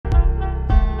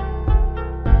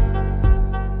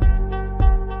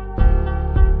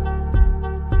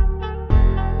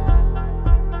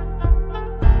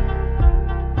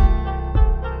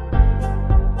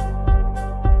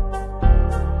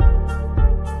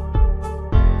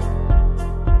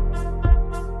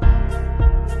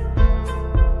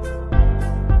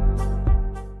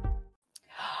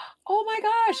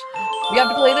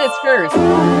Oscars.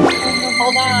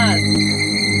 Hold on.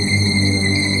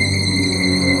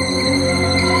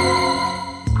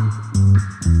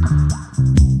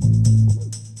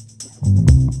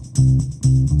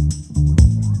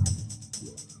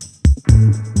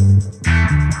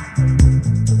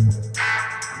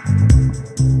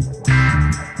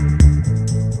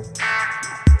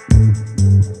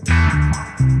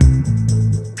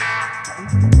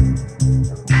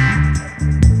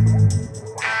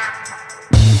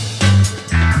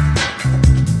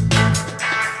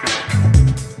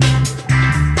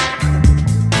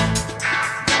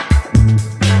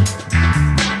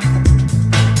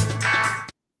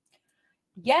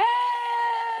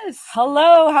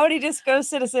 Hello, howdy disco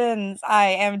citizens. I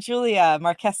am Julia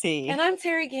Marchese. And I'm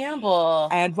Teri Gamble.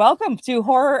 And welcome to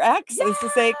Horror X. Yes!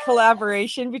 This is a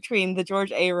collaboration between the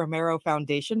George A. Romero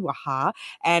Foundation, WAHA,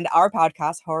 and our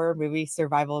podcast, Horror Movie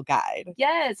Survival Guide.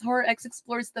 Yes, Horror X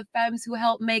explores the femmes who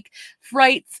help make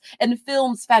frights and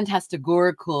films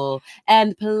fantastigorical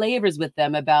and palavers with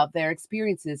them about their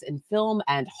experiences in film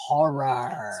and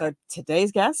horror. So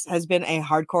today's guest has been a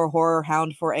hardcore horror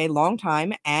hound for a long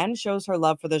time and shows her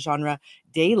love for the genre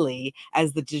daily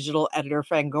as the digital editor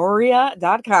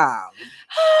Fangoria.com.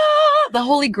 The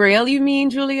holy grail, you mean,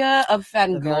 Julia, of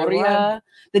Fangoria?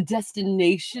 The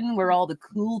destination where all the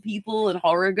cool people in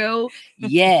horror go?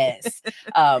 Yes.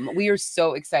 We are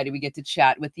so excited we get to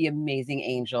chat with the amazing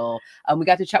Angel. We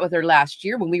got to chat with her last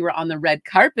year when we were on the red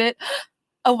carpet.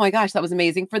 Oh my gosh, that was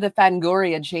amazing, for the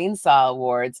Fangoria Chainsaw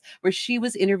Awards, where she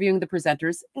was interviewing the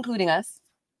presenters, including us.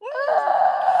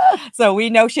 So we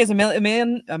know she has a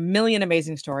million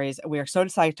amazing stories. We are so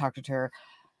excited to talk to her.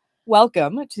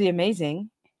 Welcome to the amazing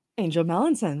Angel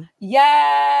Melanson. Yay!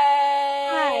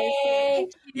 Hi.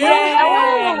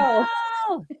 Yay!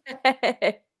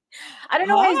 Yay! I don't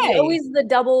know why it's always the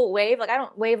double wave. Like, I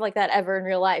don't wave like that ever in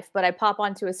real life, but I pop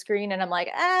onto a screen and I'm like,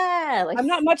 like, I'm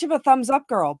not much of a thumbs up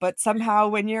girl, but somehow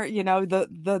when you're, you know,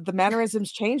 the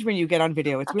mannerisms change when you get on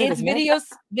video. It's weird. It's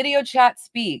video chat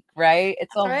speak, right?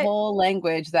 It's a whole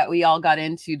language that we all got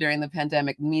into during the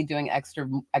pandemic. Me doing extra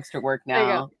work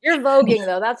now. You're voguing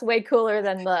though. That's way cooler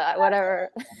than the whatever.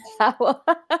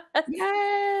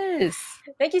 Yes.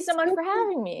 Thank you so much for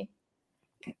having me.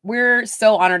 We're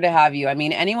so honored to have you. I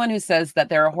mean, anyone who says that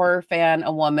they're a horror fan,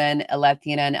 a woman, a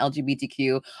Latina, and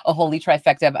LGBTQ, a holy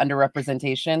trifecta of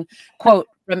underrepresentation. Quote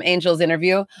from Angel's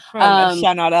interview.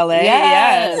 Shout out LA.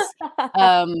 Yes.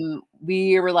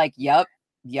 We were like, yep.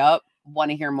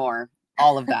 Want to hear more.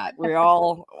 All of that. We're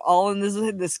all in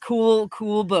this cool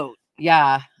boat.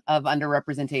 Yeah. Of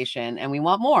underrepresentation, and we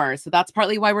want more. So that's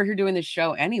partly why we're here doing this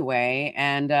show anyway.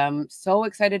 And so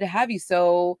excited to have you.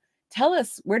 So tell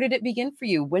us, where did it begin for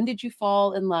you? When did you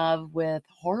fall in love with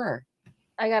horror?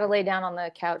 I got to lay down on the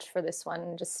couch for this one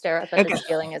and just stare up at the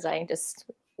ceiling as I just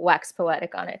wax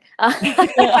poetic on it.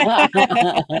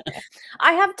 I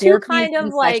have two kind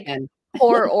of like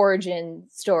horror origin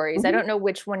stories. I don't know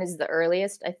which one is the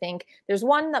earliest. I think there's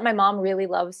one that my mom really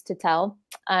loves to tell,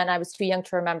 and I was too young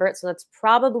to remember it. So that's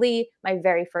probably my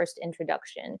very first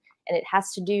introduction. And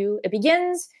it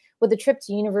begins with a trip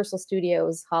to Universal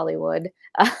Studios Hollywood.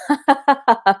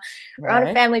 We're on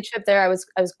a family trip there. I was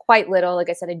quite little. Like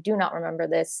I said, I do not remember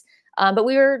this. But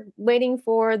we were waiting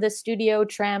for the studio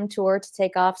tram tour to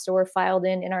take off. So we're filed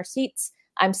in our seats.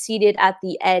 I'm seated at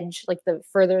the edge, like the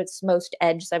furthest most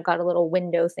edge. So I've got a little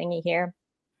window thingy here.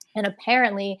 And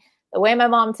apparently, the way my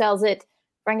mom tells it,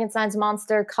 Frankenstein's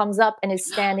monster comes up and is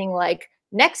standing like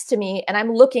next to me. And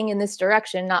I'm looking in this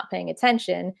direction, not paying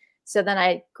attention. So then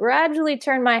I gradually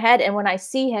turn my head, and when I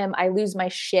see him, I lose my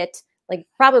shit. Like,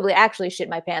 probably actually shit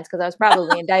my pants because I was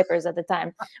probably in diapers at the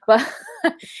time. But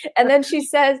and then she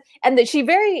says, and that she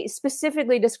very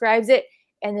specifically describes it.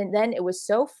 And then it was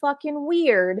so fucking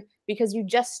weird because you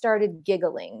just started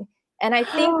giggling. And I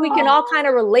think we can all kind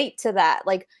of relate to that,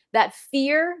 like that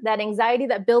fear, that anxiety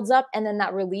that builds up, and then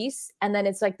that release. And then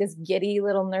it's like this giddy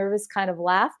little nervous kind of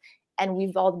laugh. And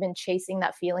we've all been chasing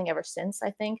that feeling ever since,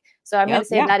 I think. So I'm going to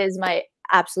say that is my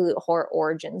absolute horror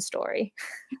origin story.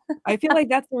 I feel like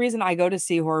that's the reason I go to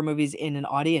see horror movies in an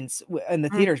audience, in the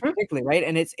theaters particularly, right?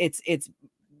 And it's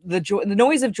the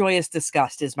noise of joyous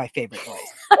disgust is my favorite noise.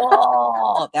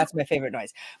 Oh, that's my favorite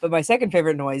noise. But my second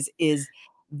favorite noise is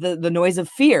the noise of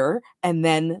fear, and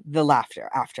then the laughter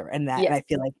after. And that, and I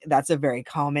feel like that's a very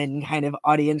common kind of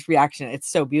audience reaction.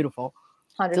 It's so beautiful.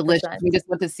 100%. Delicious. We just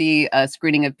went to see a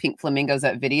screening of Pink Flamingos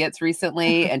at Vidiots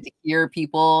recently, and to hear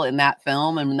people in that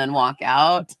film and then walk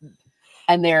out,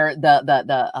 and they're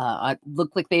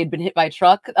looked like they had been hit by a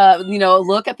truck.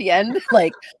 Look at the end,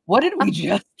 like, what did we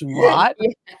just watch?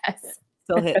 Yes.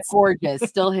 Still hits. Gorgeous.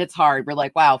 Still hits hard. We're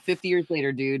like, wow, 50 years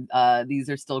later, dude, these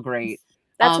are still great.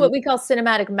 That's what we call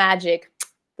cinematic magic.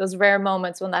 Those rare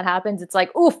moments when that happens, it's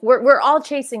like, oof, we're all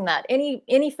chasing that.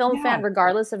 Any film fan,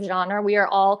 regardless of genre, we are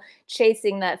all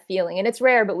chasing that feeling. And it's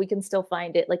rare, but we can still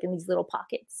find it like in these little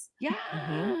pockets.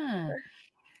 Yeah.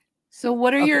 So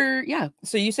what are your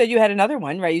So you said you had another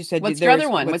one, right? You said what's your other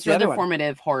one? What's your other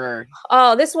formative horror?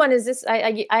 Oh, this one is this.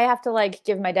 I have to like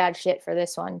give my dad shit for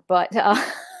this one, but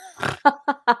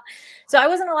so I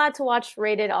wasn't allowed to watch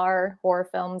rated R horror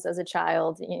films as a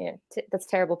child. You know, that's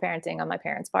terrible parenting on my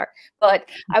parents' part. But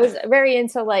I was very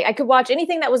into like I could watch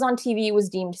anything that was on TV was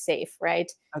deemed safe, right?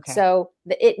 Okay. So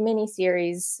the It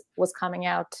miniseries was coming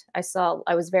out.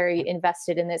 I was very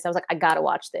invested in this. I was like, I gotta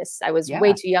watch this. I was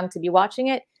way too young to be watching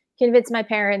it. Convinced my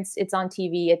parents it's on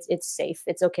TV. It's safe.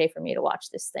 It's okay for me to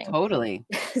watch this thing. Totally.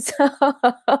 So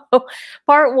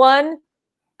part one,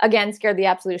 again, scared the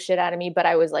absolute shit out of me, but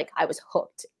I was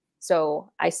hooked.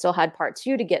 So I still had part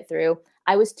two to get through.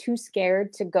 I was too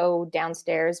scared to go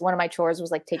downstairs. One of my chores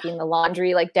was like taking the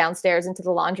laundry like downstairs into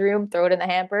the laundry room, throw it in the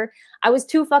hamper. I was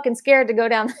too fucking scared to go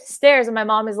down the stairs. And my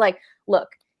mom is like, look,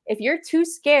 if you're too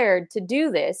scared to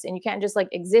do this and you can't just like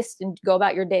exist and go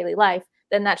about your daily life,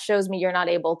 then that shows me you're not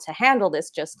able to handle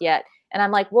this just yet. And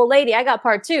I'm like, well, lady, I got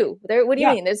part two. What do you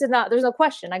mean? There's no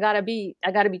question. I gotta be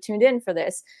tuned in for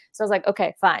this. So I was like,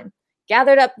 okay, fine.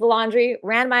 Gathered up the laundry,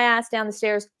 ran my ass down the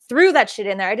stairs, threw that shit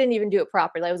in there. I didn't even do it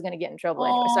properly. I was going to get in trouble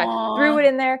anyway. So I threw it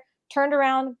in there, turned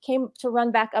around, came to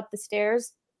run back up the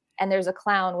stairs, and there's a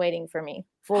clown waiting for me.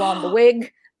 Full on the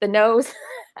wig, the nose,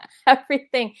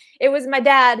 everything. It was my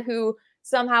dad who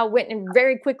somehow went and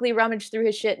very quickly rummaged through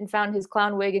his shit and found his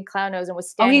clown wig and clown nose and was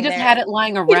standing there. He just had it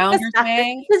lying around, you're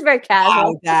saying? He was very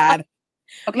casual. Wow, Dad.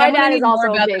 Okay, my dad is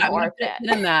also a big horror fan.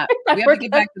 We have to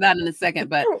get back to that in a second,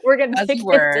 but we're gonna take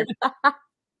it to that.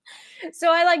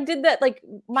 So I like did that. Like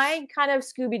my kind of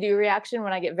Scooby-Doo reaction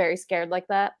when I get very scared like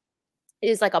that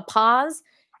is like a pause,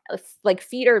 like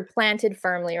feet are planted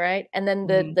firmly, right? And then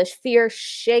the fear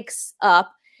shakes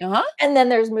up, and then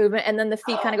there's movement, and then the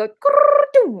feet kind of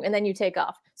go, and then you take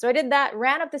off. So I did that,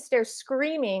 ran up the stairs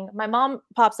screaming. My mom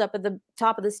pops up at the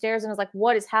top of the stairs and was like,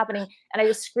 what is happening? And I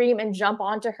just scream and jump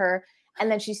onto her. And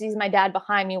then she sees my dad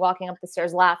behind me walking up the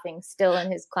stairs laughing, still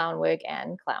in his clown wig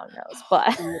and clown nose.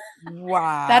 But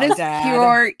wow, that is Dad.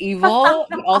 Pure evil,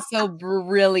 but also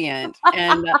brilliant.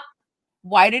 And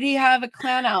why did he have a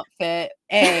clown outfit?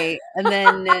 A, and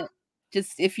then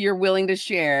just if you're willing to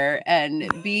share,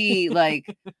 and B,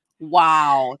 like,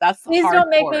 wow, that's please hardcore. Don't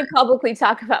make me publicly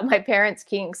talk about my parents'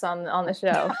 kinks on the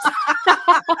show.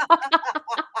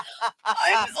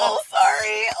 I'm so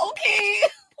sorry. Okay.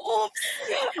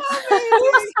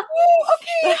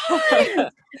 Okay.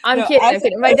 I'm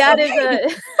kidding. My dad is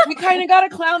we kind of got a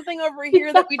clown thing over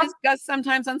here that we discuss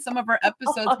sometimes on some of our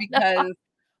episodes because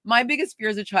my biggest fear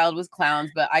as a child was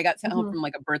clowns, but I got sent home from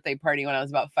like a birthday party when I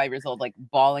was about 5 years old, like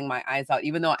bawling my eyes out,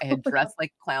 even though I had dressed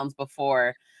like clowns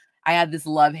before. I had this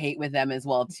love-hate with them as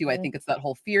well too. I think it's that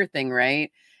whole fear thing,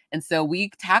 right? And so we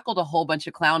tackled a whole bunch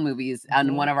of clown movies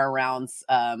on one of our rounds,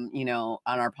 on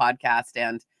our podcast.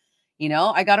 And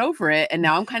I got over it, and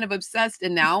now I'm kind of obsessed.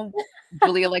 And now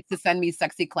Julia likes to send me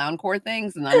sexy clowncore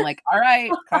things, and I'm like, all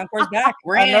right, clowncore's back.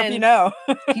 We're I don't know if you know.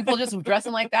 People just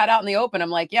dressing like that out in the open.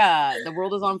 I'm like, yeah, the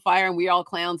world is on fire, and we're all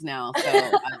clowns now.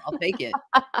 So I'll take it.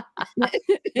 But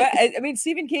I mean,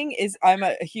 Stephen King I'm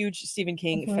a huge Stephen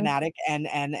King fanatic, and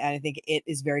I think it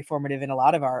is very formative in a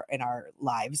lot of our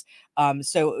lives.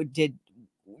 So did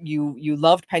you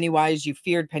loved Pennywise, you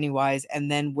feared Pennywise,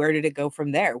 and then where did it go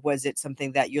from there? Was it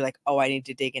something that you're like, oh, I need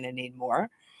to dig in and need more?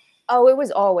 Oh, it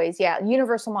was always,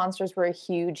 Universal Monsters were a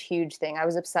huge thing. I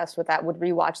was obsessed with that, would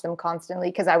rewatch them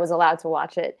constantly because I was allowed to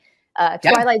watch it.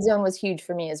 Twilight Zone was huge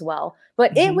for me as well.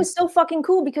 But it was so fucking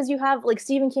cool because you have like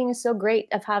Stephen King is so great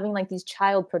of having like these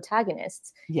child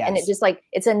protagonists. Yes. And it just like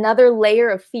it's another layer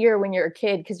of fear when you're a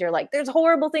kid because you're like, there's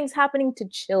horrible things happening to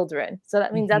children. So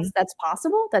that means that's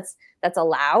possible. That's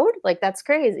allowed. Like that's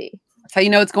crazy. That's how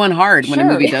you know it's going hard when a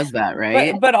movie does that,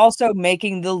 right? But also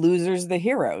making the losers the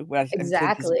hero.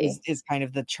 Exactly. Is kind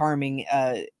of the charming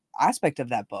aspect of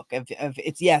that book of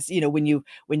it's when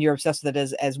you're obsessed with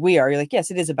it as we are, you're like, yes,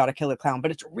 it is about a killer clown,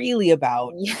 but it's really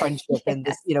about friendship and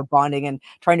this bonding and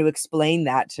trying to explain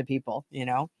that to people,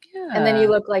 and then you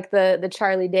look like the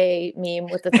Charlie Day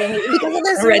meme with the thing because of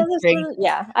this, red thing.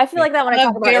 I feel like that when I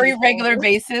talk about a very regular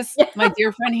basis. My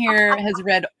dear friend here has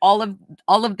read all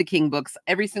of the King books,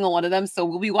 every single one of them, so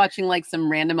we'll be watching like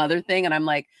some random other thing and I'm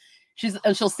like,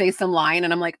 she'll say some line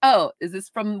and I'm like, oh, is this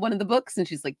from one of the books? And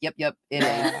she's like, yep, it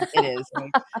is. It is.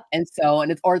 And so,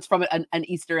 it's from an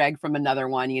Easter egg from another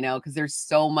one, you know, because there's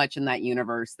so much in that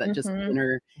universe that just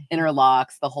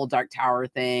interlocks the whole Dark Tower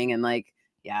thing. And like,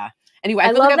 yeah. Anyway,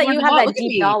 I love that you have that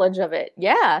deep knowledge of it.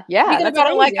 Yeah. Thinking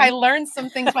about it, like I learned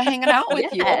some things by hanging out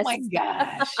with you. Oh my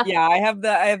gosh. Yeah, I have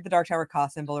the Dark Tower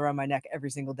cross symbol around my neck every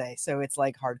single day. So it's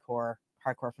like hardcore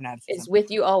fanaticism. It's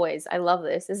with you always. I love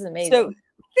this. This is amazing. So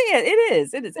yeah, it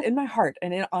is in my heart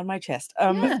and on my chest.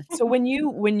 So when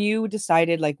you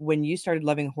decided, like when you started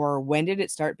loving horror, when did it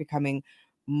start becoming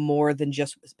more than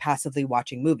just passively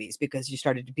watching movies? Because you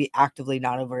started to be actively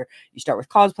you start with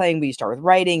cosplaying, but you start with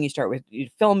writing, you start with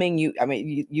filming,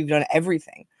 you've done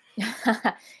everything.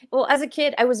 Well, as a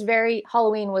kid,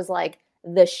 Halloween was like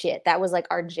the shit. That was like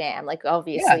our jam. Like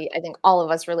obviously, I think all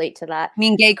of us relate to that. You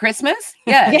mean gay Christmas?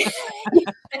 Yeah.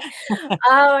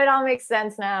 Oh, it all makes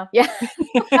sense now. Yeah.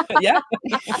 Yeah.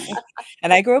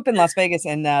 And I grew up in Las Vegas,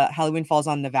 and Halloween falls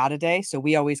on Nevada Day, so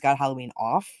we always got Halloween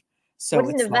off. So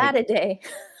what is Nevada Day?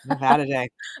 Nevada Day.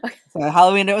 So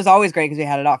Halloween, it was always great because we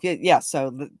had it off. Yeah.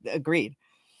 So agreed.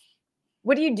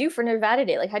 What do you do for Nevada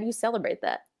Day? Like, how do you celebrate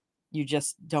that? You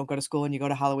just don't go to school and you go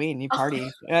to Halloween. You party.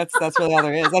 That's really all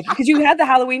there is. Like, because you had the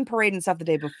Halloween parade and stuff the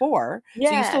day before,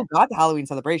 so you still got the Halloween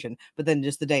celebration, but then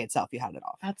just the day itself, you had it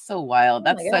off. That's so wild.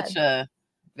 That's such a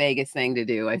Vegas thing to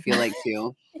do. I feel like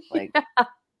too. Like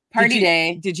party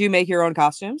day. Did you make your own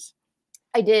costumes?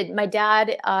 I did. My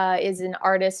dad is an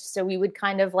artist, so we would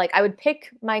kind of like, I would pick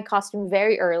my costume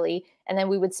very early, and then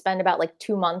we would spend about like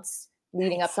 2 months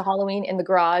leading up to Halloween in the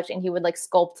garage, and he would like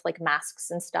sculpt like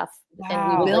masks and stuff. Wow.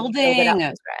 And we would build it up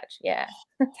from scratch. Yeah.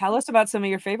 Tell us about some of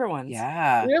your favorite ones.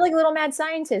 Yeah. We were like little mad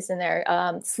scientists in there.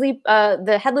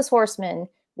 The Headless Horseman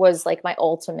was like my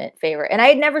ultimate favorite. And I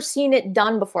had never seen it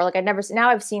done before. Like now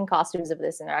I've seen costumes of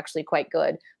this and they're actually quite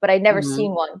good, but I'd never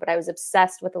seen one, but I was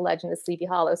obsessed with the Legend of Sleepy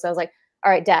Hollow. So I was like,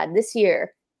 all right, Dad, this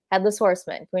year, Headless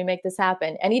Horseman, can we make this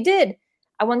happen? And he did.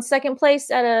 I won second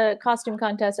place at a costume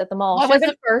contest at the mall. Why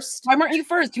wasn't first? Why weren't you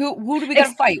first? Who do we got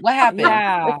to fight? What happened?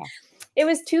 Yeah. It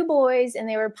was 2 boys, and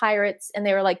they were pirates, and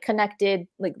they were like connected,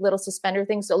 like little suspender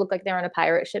things, so it looked like they were on a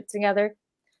pirate ship together.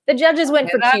 The judges went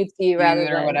for cutesy rather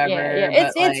than whatever. Yeah.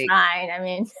 It's fine. I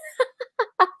mean,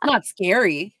 not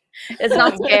scary. It's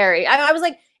not scary. I was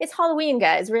like, it's Halloween,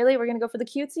 guys. Really? We're gonna go for the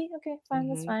cutesy? Okay, fine.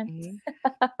 That's fine.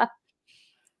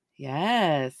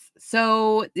 Yes.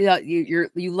 So you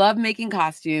love making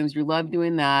costumes. You love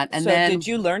doing that. And then did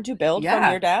you learn to build from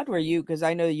your dad? Because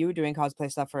I know you were doing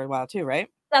cosplay stuff for a while too, right?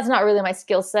 That's not really my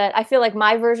skill set. I feel like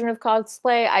my version of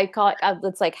cosplay, I call it,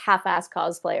 it's like half-ass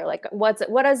cosplay, or like what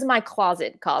is my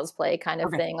closet cosplay kind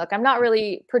of thing. Like I'm not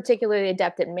really particularly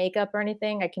adept at makeup or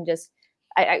anything. I can just,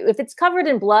 if it's covered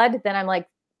in blood, then I'm like,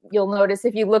 you'll notice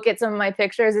if you look at some of my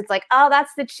pictures, it's like, oh,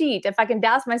 that's the cheat. If I can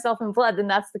douse myself in blood, then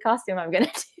that's the costume I'm gonna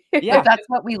do. Yeah, but that's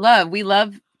what we love. We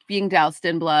love being doused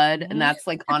in blood, and that's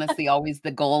like honestly always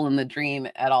the goal and the dream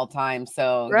at all times.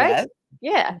 So right.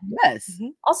 Yeah. Yes.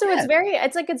 Also, it's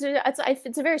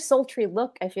a very sultry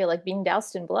look. I feel like being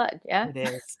doused in blood. Yeah. It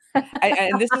is.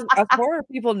 And this is as horror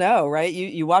people know, right?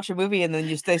 You watch a movie and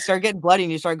then they start getting bloody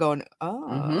and you start going,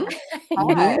 oh,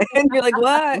 and you're like,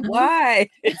 what? Why?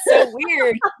 It's so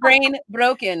weird. Brain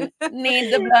broken.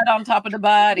 Need the blood on top of the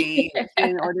body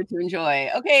in order to enjoy.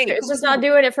 Okay, it's just not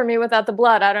doing it for me without the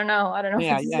blood. I don't know.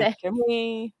 Yeah.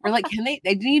 We're like,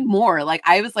 they need more? Like,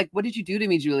 I was like, what did you do to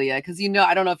me, Julia? Because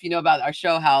I don't know if you know about our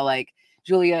show, how like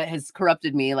Julia has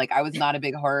corrupted me. Like I was not a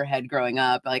big horror head growing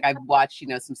up. Like I've watched,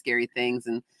 some scary things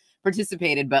and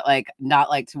participated, but like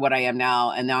not like to what I am now.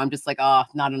 And now I'm just like, oh,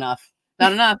 not enough.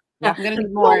 I'm gonna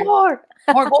need more,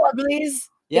 please.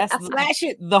 Yes, smash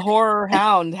it. The horror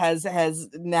hound has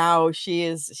now she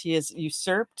is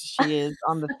usurped. She is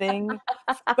on the thing.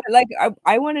 But like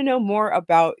I want to know more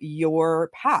about your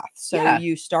path. So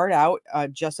you start out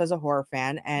just as a horror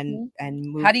fan and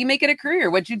move. How do you make it a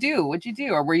career? What'd you do?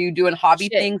 Or were you doing hobby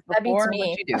things before?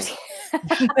 What'd you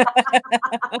do?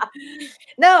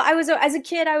 No, I was, as a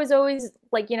kid, I was always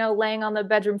like, laying on the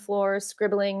bedroom floor,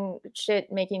 scribbling shit,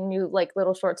 making new like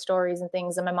little short stories and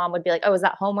things. And my mom would be like, oh, is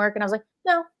that homework? And I was like,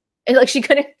 no. And like, she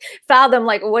couldn't fathom,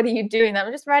 like, what are you doing?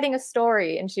 I'm just writing a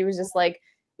story. And she was just like,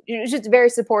 was just very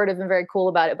supportive and very cool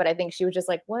about it. But I think she was just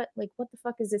like, what the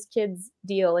fuck is this kid's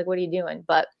deal? Like, what are you doing?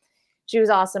 But she was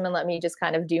awesome and let me just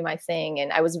kind of do my thing.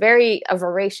 And I was a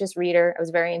voracious reader. I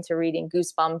was very into reading.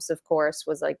 Goosebumps, of course,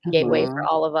 was like gateway for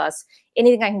all of us.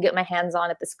 Anything I can get my hands on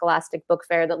at the Scholastic Book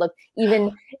Fair that looked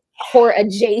even horror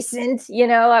adjacent,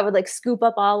 I would like scoop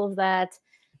up all of that.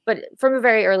 But from a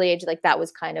very early age, like that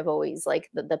was kind of always like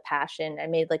the passion. I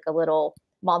made like a little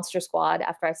Monster Squad.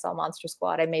 After I saw Monster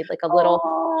Squad, I made like a little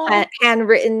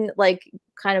handwritten like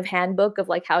kind of handbook of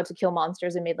like how to kill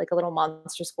monsters, and made like a little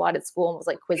Monster Squad at school and was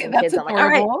like quizzing kids. I'm like, all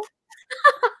right.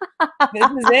 This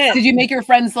is it. Did you make your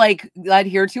friends like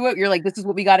adhere to it? You're like, this is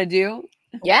what we got to do.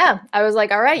 Yeah, I was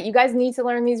like, all right, you guys need to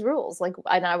learn these rules. Like,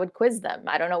 and I would quiz them.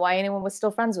 I don't know why anyone was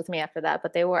still friends with me after that,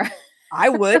 but they were. I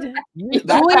would.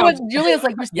 Julia's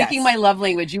like, you're speaking my love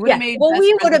language. You would have made. Well,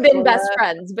 we would have been best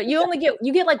friends, but you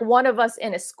get like one of us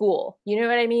in a school. You know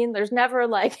what I mean? There's never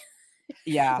like.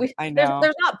 Yeah, I know.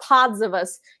 There's not pods of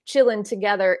us chilling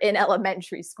together in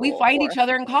elementary school. We find each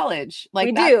other in college. Like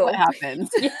we that's do. what happens.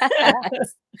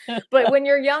 Yes. But when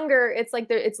you're younger, it's like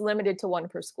it's limited to one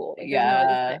per school. Like,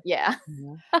 yeah. Yeah.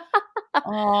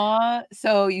 Aw,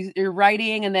 so you're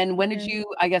writing, and then when did you,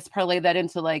 I guess, parlay that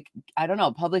into like, I don't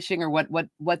know, publishing, or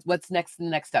what's next, the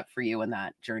next step for you in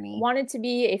that journey? Wanted to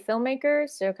be a filmmaker,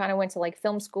 so kind of went to like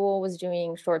film school, was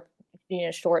doing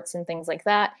shorts and things like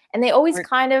that, and they always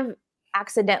kind of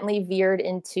accidentally veered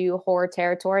into horror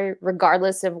territory,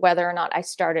 regardless of whether or not I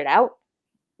started out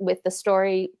with the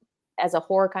story as a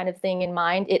horror kind of thing in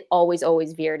mind. It always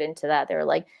veered into that. They were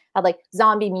like, had like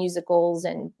zombie musicals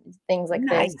and things like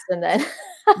this. And then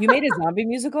you made a zombie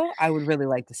musical? I would really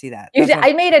like to see that.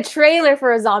 I made a trailer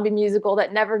for a zombie musical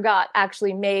that never got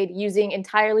actually made, using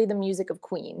entirely the music of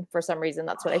Queen. For some reason,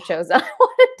 that's what I chose.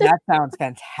 That sounds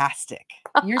fantastic.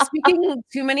 You're speaking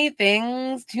too many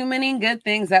things, too many good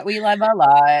things that we love a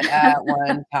lot at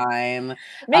one time.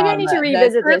 Maybe I need to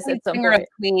revisit this at some point.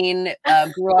 Queen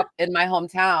grew up in my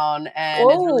hometown, and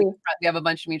we have a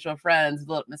bunch of mutual friends,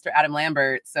 Mr. Adam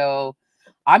Lambert. So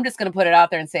I'm just gonna put it out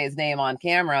there and say his name on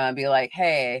camera and be like,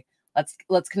 "Hey,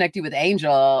 let's connect you with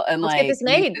Angel, and let's get this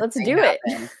made. Let's do it."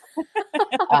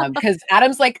 Because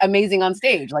Adam's like amazing on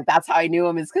stage. Like that's how I knew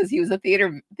him, is because he was a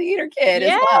theater kid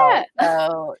as well.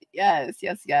 So yes.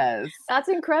 That's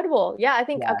incredible. Yeah, I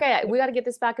think okay, we got to get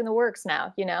this back in the works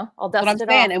now. You know, I'll dust it off.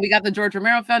 And we got the George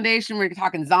Romero Foundation. We're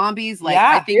talking zombies. Like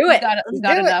I think we got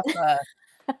enough.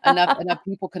 enough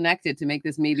people connected to make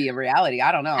this maybe a reality.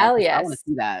 I don't know. Hell yes. I want to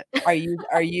see that.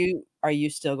 Are you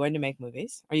still going to make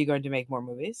movies? Are you going to make more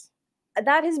movies?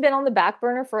 That has been on the back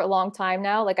burner for a long time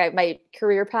now. Like my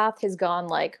career path has gone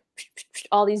like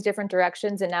all these different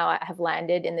directions, and now I have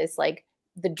landed in this like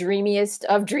the dreamiest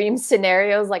of dream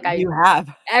scenarios. Like you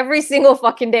have every single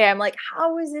fucking day. I'm like,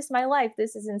 how is this my life?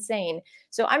 This is insane.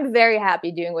 So I'm very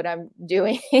happy doing what I'm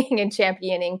doing and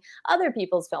championing other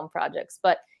people's film projects.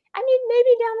 But I mean, maybe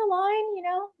down the line, you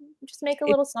know, just make a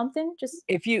little something. Just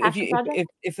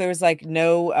if there was like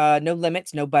no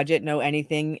limits, no budget, no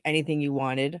anything you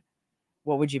wanted,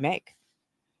 what would you make?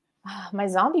 My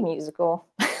zombie musical.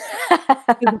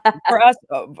 For us,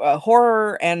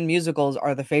 horror and musicals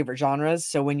are the favorite genres.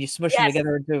 So when you smush them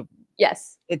together into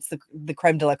it's the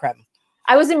creme de la creme.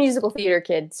 I was a musical theater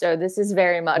kid, so this is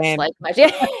very much like my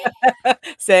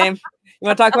same. You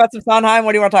want to talk about some Sondheim?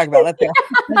 What do you want to talk about? Let's go.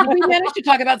 We managed to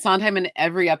talk about Sondheim in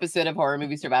every episode of Horror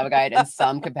Movie Survival Guide in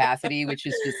some capacity, which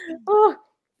is just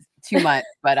too much.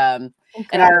 But and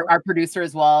our producer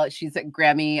as well, she's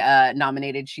Grammy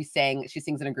nominated. She sings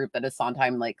in a group that is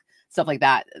Sondheim, like stuff like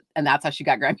that, and that's how she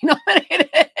got Grammy nominated.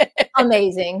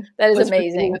 Amazing. That is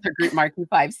amazing. With her group Marky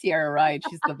 5 Sierra Ride,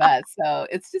 she's the best. So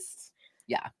it's just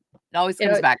it always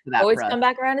comes back to that. Always come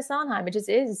back around to Sondheim. It just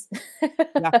is.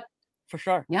 For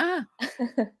sure. Yeah.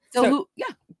 So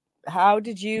how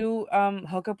did you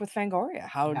hook up with Fangoria?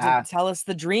 Tell us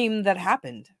the dream that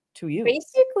happened to you?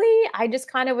 Basically, I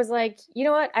just kind of was like, you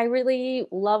know what? I really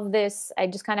love this. I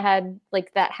just kind of had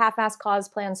like that half-ass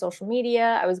cosplay on social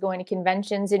media. I was going to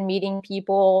conventions and meeting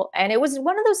people. And it was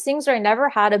one of those things where I never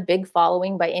had a big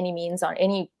following by any means on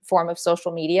any form of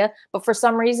social media. But for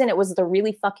some reason, it was the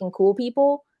really fucking cool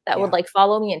people that would like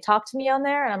follow me and talk to me on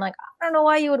there. And I'm like, I don't know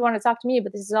why you would want to talk to me,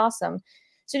 but this is awesome.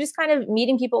 So just kind of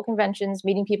meeting people at conventions,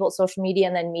 meeting people at social media,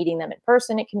 and then meeting them in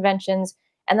person at conventions.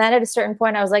 And then at a certain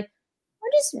point, I was like,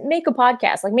 I'll just make a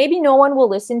podcast. Like maybe no one will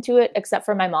listen to it except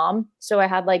for my mom. So I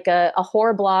had like a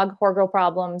horror blog, Horror Girl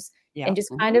Problems, and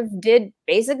just kind of did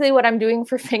basically what I'm doing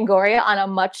for Fangoria on a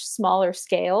much smaller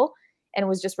scale, and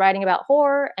was just writing about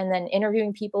horror and then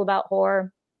interviewing people about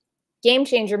horror. Game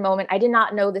changer moment. I did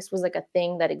not know this was like a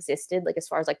thing that existed, like as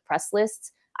far as like press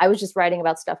lists. I was just writing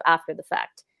about stuff after the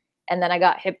fact. And then I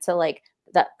got hip to like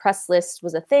that press list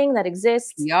was a thing that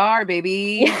exists. PR,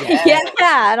 baby.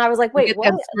 Yeah. And I was like, wait,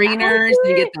 what? Screeners,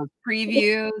 you get those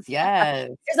previews.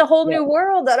 Yes. There's a whole new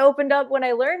world that opened up when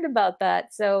I learned about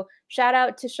that. So shout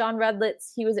out to Sean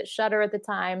Redlitz. He was at Shudder at the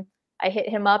time. I hit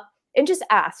him up and just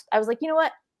asked. I was like, you know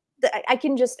what? I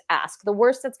can just ask. The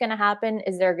worst that's going to happen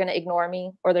is they're going to ignore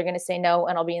me, or they're going to say no,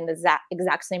 and I'll be in the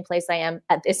exact same place I am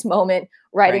at this moment,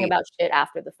 writing about shit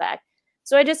after the fact.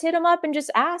 So I just hit him up and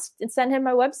just asked and sent him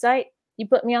my website. He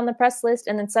put me on the press list,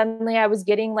 and then suddenly I was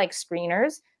getting like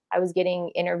screeners. I was getting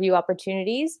interview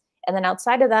opportunities. And then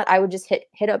outside of that, I would just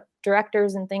hit up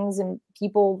directors and things and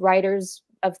people, writers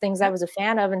of things I was a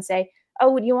fan of, and say, oh,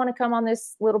 would you want to come on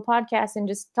this little podcast and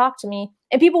just talk to me?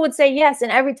 And people would say yes.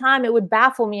 And every time it would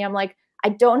baffle me. I'm like, I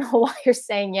don't know why you're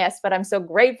saying yes, but I'm so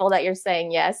grateful that you're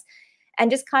saying yes. And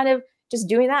just kind of just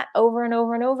doing that over and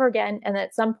over and over again. And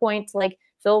at some point, like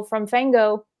Phil from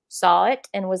Fango saw it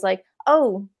and was like,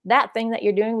 oh, that thing that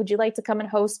you're doing, would you like to come and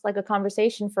host like a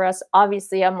conversation for us?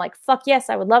 Obviously, I'm like, fuck yes,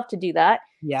 I would love to do that.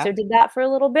 Yeah. So did that for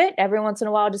a little bit. Every once in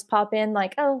a while, just pop in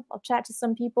like, oh, I'll chat to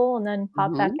some people and then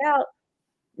pop back out.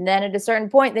 And then at a certain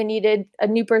point, they needed a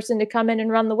new person to come in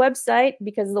and run the website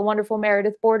because the wonderful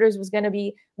Meredith Borders was going to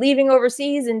be leaving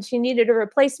overseas and she needed a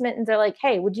replacement. And they're like,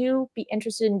 hey, would you be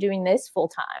interested in doing this full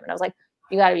time? And I was like,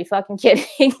 you got to be fucking kidding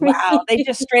me. Wow, they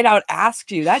just straight out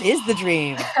asked you. That is the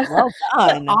dream. Well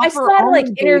done. I still had to like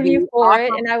interview for it,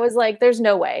 and I was like, there's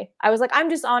no way. I was like, I'm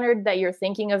just honored that you're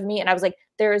thinking of me. And I was like,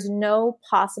 there is no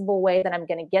possible way that I'm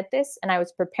going to get this. And I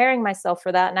was preparing myself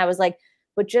for that. And I was like,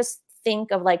 but just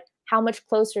think of like how much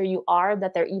closer you are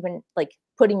that they're even like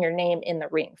putting your name in the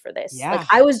ring for this. Yeah. Like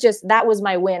I was just, that was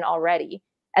my win already.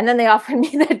 And then they offered me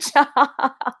the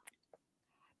job.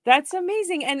 That's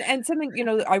amazing. And something, you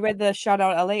know, I read the Shout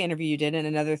Out LA interview you did. And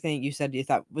another thing you said you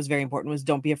thought was very important was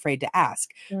don't be afraid to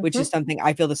ask, which is something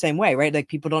I feel the same way, right? Like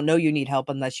people don't know you need help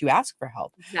unless you ask for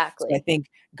help. Exactly. So I think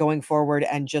going forward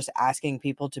and just asking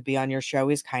people to be on your show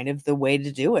is kind of the way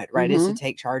to do it, right? Is to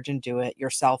take charge and do it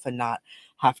yourself and not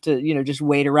have to, you know, just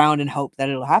wait around and hope that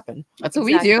ittle happen. That's what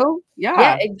we do.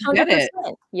 Yeah. Yeah,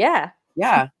 100%. Yeah.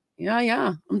 Yeah.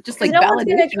 Yeah. I'm just like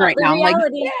validation right now.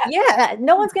 Reality, like,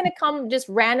 no one's gonna come just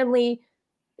randomly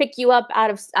pick you up out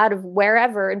of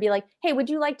wherever and be like, hey, would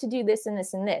you like to do this and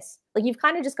this and this? Like you've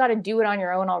kind of just got to do it on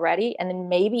your own already. And then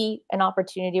maybe an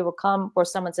opportunity will come where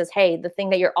someone says, hey, the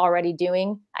thing that you're already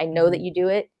doing, I know that you do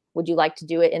it. Would you like to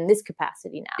do it in this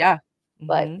capacity now? Yeah.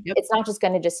 But it's not just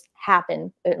going to just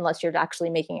happen unless you're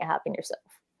actually making it happen yourself.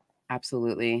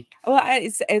 Absolutely. Well,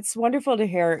 it's wonderful to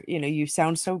hear, you know, you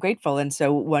sound so grateful. And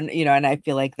so you know, and I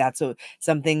feel like that's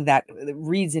something that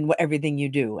reads in everything you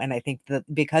do. And I think that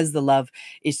because the love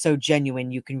is so genuine,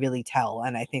 you can really tell.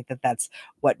 And I think that that's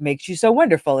what makes you so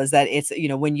wonderful is that it's, you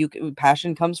know, when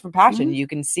passion comes from passion, you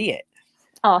can see it.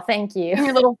 Oh, thank you.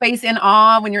 Your little face in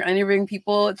awe when you're interviewing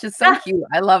people. It's just so cute.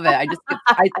 I love it.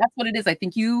 That's what it is. I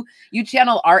think you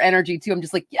channel our energy too. I'm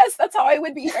just like, yes, that's how I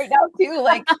would be right now too.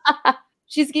 Like,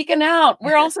 she's geeking out.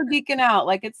 We're also geeking out.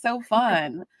 Like, it's so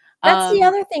fun. That's the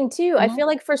other thing too. I feel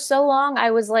like for so long I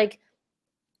was like,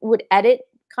 would edit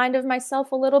kind of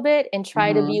myself a little bit and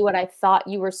try to be what I thought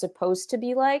you were supposed to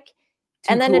be like.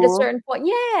 And then at a certain point,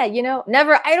 you know,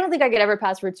 I don't think I could ever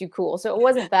pass for too cool. So it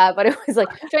wasn't that, but it was like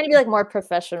trying to be like more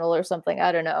professional or something.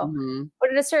 I don't know.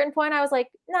 But at a certain point I was like,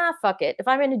 nah, fuck it. If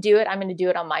I'm going to do it, I'm going to do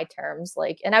it on my terms.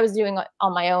 Like, and I was doing it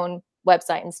on my own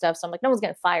website and stuff. So I'm like, no one's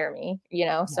going to fire me, you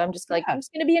know? So I'm just like, I'm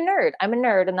just going to be a nerd. I'm a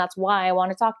nerd. And that's why I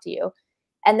want to talk to you.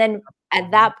 And then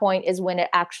at that point is when it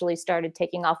actually started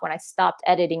taking off, when I stopped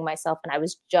editing myself and I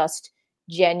was just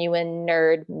genuine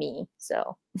nerd me.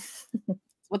 So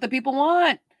what the people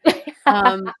want.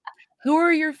 Who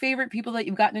are your favorite people that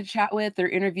you've gotten to chat with or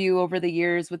interview over the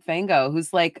years with Fango?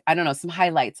 Who's like, I don't know, some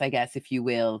highlights, I guess, if you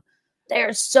will.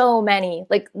 There's so many,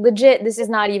 like legit. This is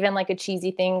not even like a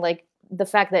cheesy thing. Like the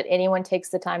fact that anyone takes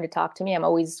the time to talk to me, I'm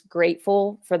always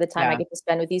grateful for the time I get to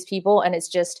spend with these people. And it's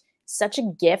just such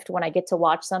a gift when I get to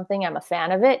watch something, I'm a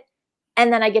fan of it.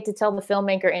 And then I get to tell the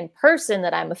filmmaker in person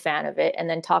that I'm a fan of it and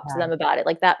then talk to them about it.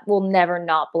 Like that will never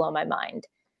not blow my mind.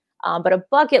 But a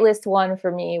bucket list one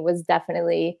for me was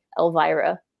definitely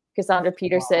Elvira, Cassandra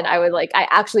Peterson. I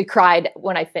actually cried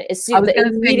when I finished.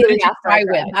 Immediately after I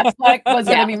cried. That's what was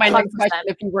going to be my next question.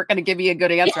 If you weren't going to give me a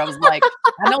good answer, I was like,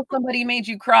 I know somebody made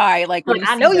you cry. Like, when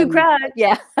I know you cried.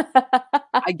 Yeah.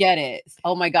 I get it.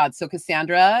 Oh my God. So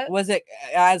Cassandra. Was it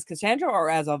as Cassandra or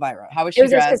as Elvira? How was she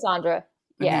dressed? It was just Cassandra.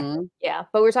 Yeah. Yeah.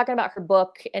 But we're talking about her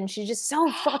book and she's just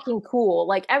so fucking cool.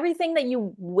 Like everything that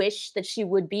you wish that she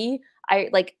would be. I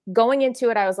like going into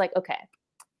it. I was like, okay,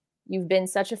 you've been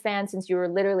such a fan since you were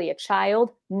literally a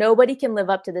child. Nobody can live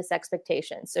up to this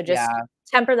expectation. So just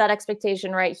temper that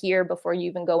expectation right here before you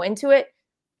even go into it.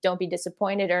 don't be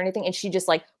disappointed or anything. And she just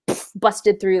like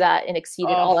busted through that and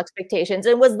exceeded all expectations.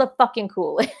 It was the fucking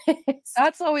coolest.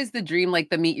 That's always the dream, like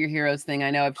the meet your heroes thing.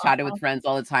 I know I've chatted with friends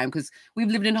all the time because we've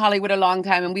lived in Hollywood a long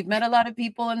time and we've met a lot of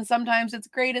people, and sometimes it's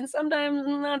great and sometimes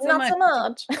not so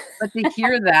much. But to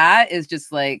hear that is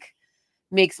just like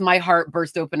makes my heart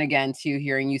burst open again to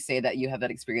hearing you say that you have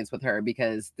that experience with her,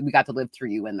 because we got to live through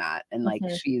you in that. And like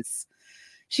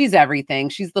she's everything.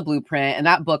 She's the blueprint. And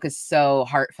that book is so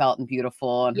heartfelt and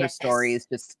beautiful. And her story is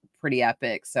just pretty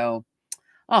epic. So,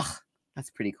 that's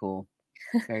pretty cool.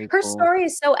 Very her cool. story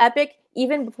is so epic,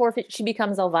 even before she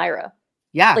becomes Elvira.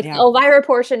 Yeah. Like the Elvira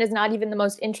portion is not even the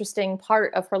most interesting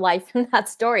part of her life in that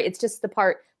story. It's just the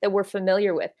part that we're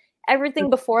familiar with. Everything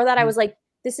before that, I was like,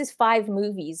 this is 5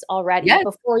 movies already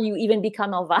before you even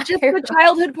become Elvira. Just the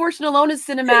childhood portion alone is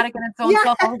cinematic in its own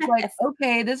self. I was like,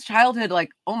 okay, this childhood,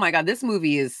 like, oh my God, this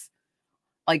movie is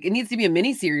like, it needs to be a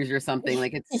miniseries or something.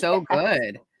 Like, it's so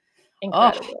good.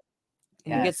 Incredible.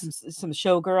 You get some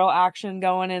showgirl action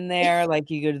going in there.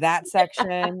 Like you go to that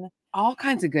section. All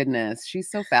kinds of goodness. She's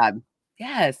so fab.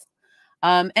 Yes.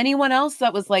 Anyone else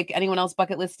that was like anyone else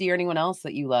bucket listy, or anyone else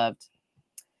that you loved?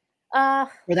 Or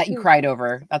that you cried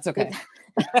over? That's okay.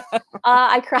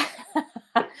 I cried.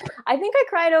 I think I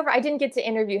cried over. I didn't get to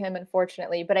interview him,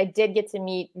 unfortunately, but I did get to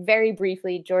meet very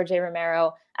briefly George A.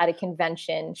 Romero at a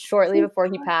convention shortly before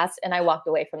he passed, and I walked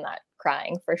away from that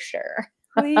crying for sure.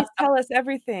 Please tell us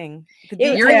everything.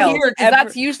 You're here because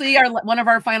that's usually one of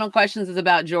our final questions is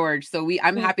about George. So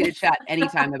I'm happy to chat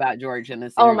anytime about George in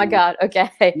this interview. Oh my God. Okay.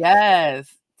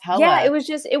 Yes. Tell us.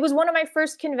 It was one of my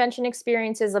first convention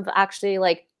experiences of actually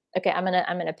like, okay, I'm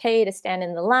gonna pay to stand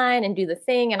in the line and do the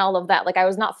thing and all of that. Like I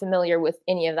was not familiar with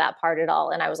any of that part at all.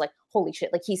 And I was like, holy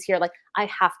shit, like he's here. Like I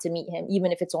have to meet him,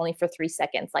 even if it's only for 3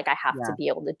 seconds. Like I have to be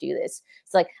able to do this.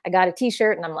 It's like, I got a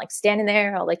t-shirt and I'm like standing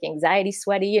there all like anxiety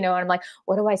sweaty, you know, and I'm like,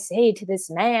 what do I say to this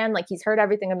man? Like he's heard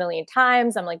everything a million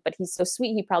times. I'm like, but he's so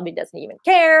sweet. He probably doesn't even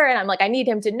care. And I'm like, I need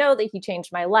him to know that he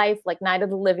changed my life. Like Night of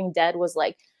the Living Dead was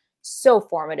like so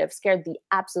formative, scared the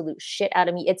absolute shit out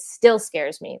of me. It still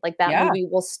scares me. Like that movie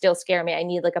will still scare me. I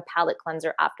need like a palate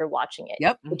cleanser after watching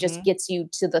it. It just gets you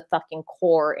to the fucking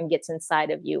core and gets inside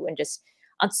of you and just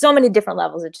on so many different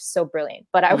levels. It's just so brilliant.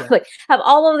 But I would like have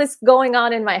all of this going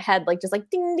on in my head, like just like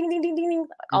ding, ding, ding, ding, ding, ding,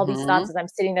 all these thoughts as I'm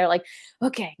sitting there like,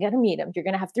 okay, gotta meet him. You're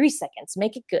gonna have 3 seconds.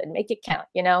 Make it good. Make it count.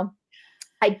 You know,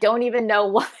 I don't even know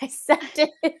why I said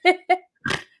it.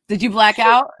 Did you black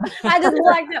out? I just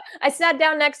blacked out. I sat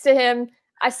down next to him.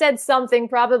 I said something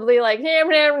probably like, hey, I'm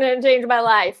gonna change my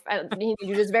life. And he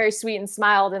was just very sweet and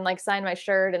smiled and like signed my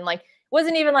shirt and like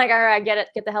wasn't even like, all right, get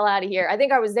the hell out of here. I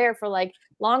think I was there for like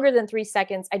longer than 3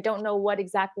 seconds. I don't know what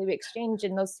exactly we exchanged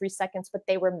in those 3 seconds, but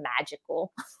they were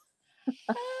magical.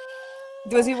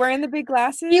 Was he wearing the big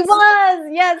glasses? He was.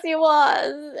 Yes, he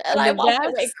was. And I walked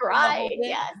away crying.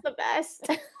 Yes, the best.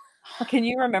 Can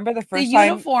you remember the first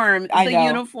uniform? time? The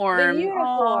uniform. The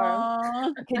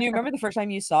uniform. Can you remember the first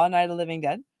time you saw Night of the Living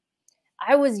Dead?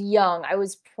 I was young. I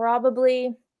was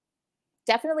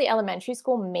definitely elementary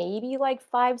school, maybe like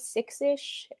 5,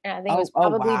 6-ish. And I think it was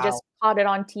probably just caught it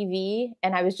on TV.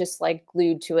 And I was just like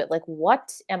glued to it. Like,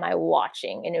 what am I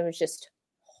watching? And it was just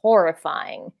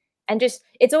horrifying. And just,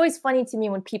 it's always funny to me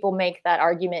when people make that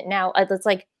argument now. It's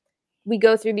like, we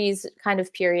go through these kind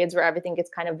of periods where everything gets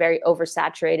kind of very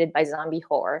oversaturated by zombie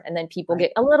horror. And then people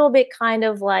get a little bit kind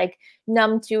of like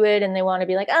numb to it. And they want to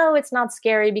be like, oh, it's not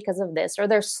scary because of this, or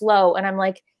they're slow. And I'm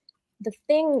like,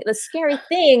 the scary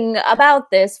thing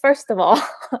about this, first of all,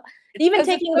 even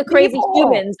taking the crazy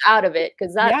humans out of it,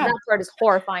 because that part is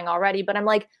horrifying already. But I'm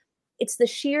like, it's the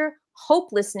sheer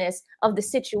hopelessness of the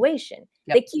situation.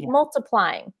 They keep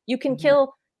multiplying. You can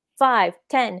kill 5,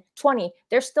 10, 20,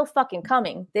 they're still fucking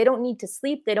coming. They don't need to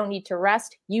sleep. They don't need to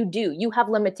rest. You do. You have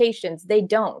limitations. They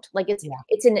don't. Like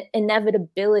it's an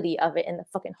inevitability of it and the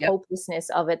fucking hopelessness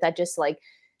of it that just like,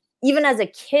 even as a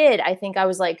kid, I think I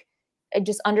was like, I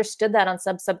just understood that on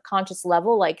subconscious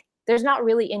level. Like there's not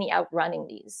really any outrunning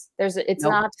these. It's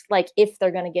not like if they're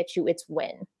going to get you, it's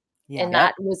when. And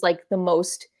that was like the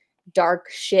most dark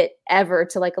shit ever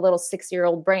to like a little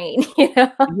 6-year-old brain, you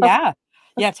know?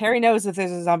 Yeah, Teri knows if there's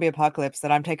a zombie apocalypse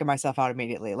that I'm taking myself out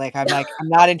immediately. Like I'm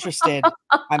not interested.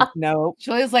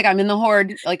 Julia's like, I'm in the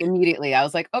horde like immediately. I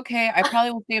was like, okay, I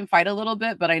probably will stay and fight a little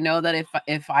bit, but I know that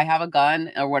if I have a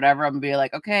gun or whatever, I'm gonna be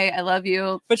like, okay, I love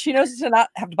you. But she knows to not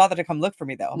have to bother to come look for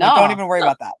me though. No, like, don't even worry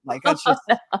about that. Like that's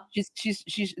just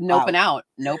she's noping out.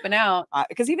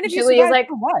 Because even if Julia's like,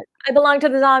 what? I belong to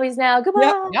the zombies now.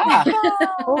 Goodbye. Yeah.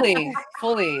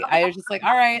 fully. I was just like,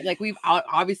 all right, like we've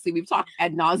talked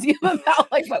ad nauseum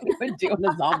about like what we would do in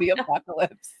a zombie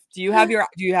apocalypse. Do you have your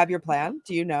plan?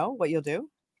 Do you know what you'll do?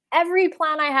 every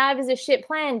plan I have is a shit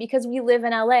plan because we live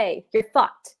in LA. You're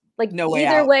fucked. Like No way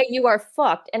either out. way, you are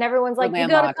fucked. And everyone's like, you go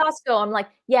to landlocked. Costco. I'm like,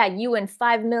 yeah, you and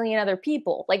 5 million other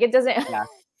people. Like it doesn't, Yeah.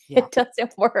 it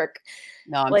doesn't work.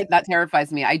 No, like, that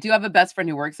terrifies me. I do have a best friend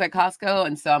who works at Costco,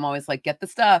 and so I'm always like, get the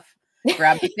stuff,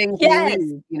 grab the things Yes. when you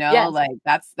leave, you know, Yes. like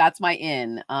that's my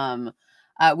in.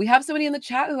 We have somebody in the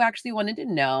chat who actually wanted to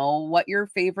know what your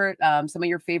favorite, some of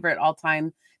your favorite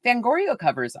all-time Fangoria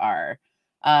covers are.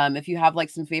 If you have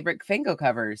like some favorite Fango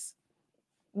covers.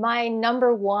 My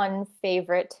number one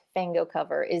favorite Fango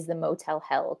cover is the Motel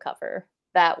Hell cover.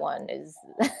 That one is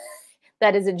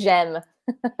that is a gem.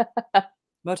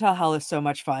 Motel Hell is so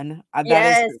much fun.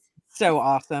 Yes. That is so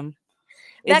awesome.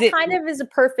 That kind of is a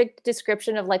perfect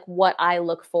description of like what I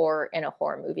look for in a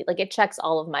horror movie. Like it checks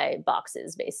all of my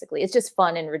boxes, basically. It's just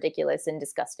fun and ridiculous and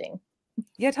disgusting.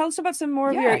 Yeah, tell us about some more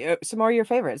of your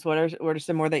favorites. What are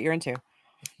some more that you're into?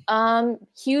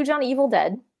 Huge on Evil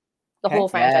Dead. The whole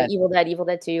franchise, Evil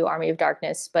Dead 2, Army of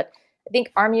Darkness. But I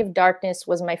think Army of Darkness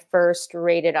was my first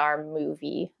rated R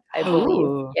movie, I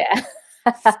believe. Yeah.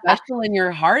 Special in your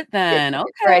heart then. Okay.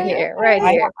 Right here.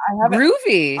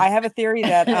 Groovy. I have a theory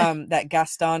that that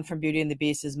Gaston from Beauty and the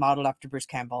Beast is modeled after Bruce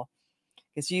Campbell.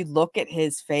 Because you look at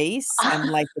his face and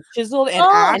like the chiseled and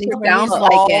and he sounds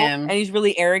like him. And he's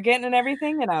really arrogant and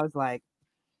everything. And I was like,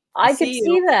 I could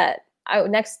see that.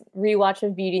 Next rewatch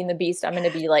of Beauty and the Beast, I'm going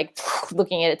to be like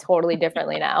looking at it totally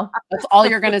differently now. That's all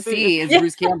you're going to see is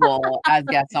Bruce Campbell as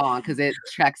Gaston because it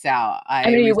checks out.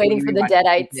 I'm going to be waiting for the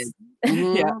Deadites.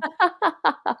 Yeah,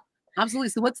 absolutely.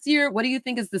 So, what do you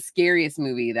think is the scariest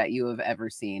movie that you have ever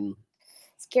seen?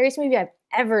 Scariest movie I've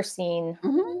ever seen.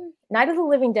 Night of the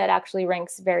Living Dead actually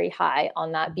ranks very high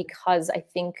on that because I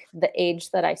think the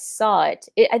age that I saw it,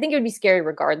 I think it would be scary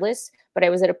regardless, but I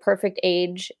was at a perfect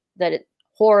age that it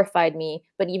horrified me.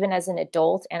 But even as an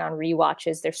adult and on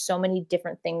rewatches, there's so many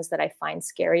different things that I find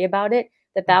scary about it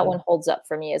that one holds up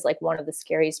for me as like one of the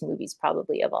scariest movies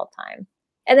probably of all time.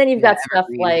 And then you've got stuff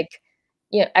like,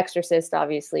 you know, Exorcist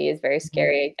obviously is very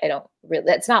scary. I don't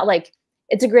really, it's not like,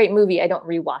 it's a great movie. I don't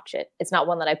rewatch it. It's not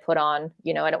one that I put on,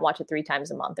 you know, I don't watch it 3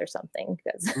 times a month or something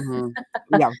because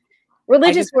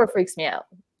religious horror freaks me out.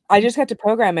 I just got to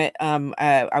program it.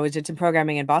 I did some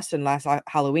programming in Boston last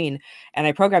Halloween, and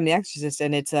I programmed The Exorcist,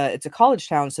 and it's a college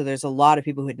town, so there's a lot of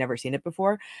people who had never seen it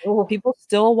before. Ooh. People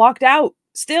still walked out.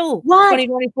 Still,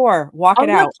 2024, walking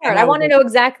out. I want to know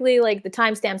exactly like the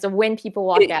timestamps of when people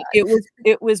walked out.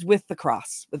 It was with the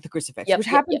cross, with the crucifix, which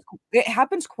happens. It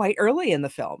happens quite early in the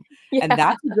film, and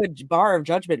that's a good bar of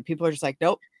judgment. People are just like,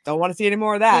 nope, don't want to see any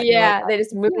more of that. Yeah, like, they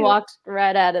just moonwalked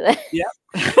right out of there. Yep.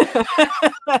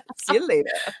 See you later.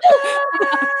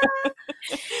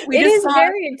 It is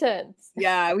very intense.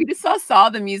 Yeah, we just saw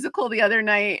the musical the other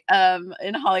night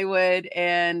in Hollywood,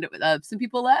 and some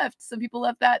people left. Some people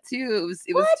left that too.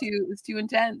 It was too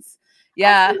intense.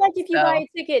 Yeah. I feel like if you buy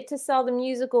a ticket to sell the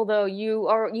musical, though,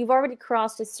 you've already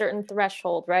crossed a certain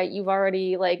threshold, right? You've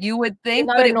already like you would think,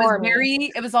 but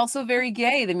it was also very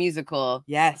gay, the musical.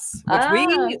 Yes,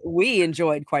 which we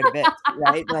enjoyed quite a bit,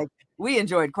 right? Like we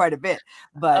enjoyed quite a bit.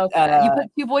 But you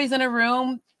put 2 boys in a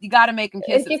room, you got to make them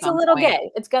kiss. It gets a little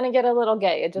gay. It's gonna get a little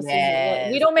gay. It just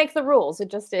is. We don't make the rules. It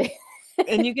just is.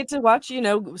 And you get to watch, you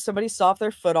know, somebody saw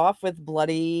their foot off with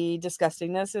bloody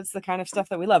disgustingness. It's the kind of stuff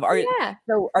that we love.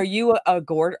 So are you a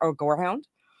gore hound?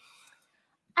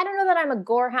 I don't know that I'm a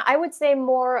gore hound. I would say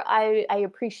more I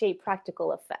appreciate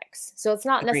practical effects. So it's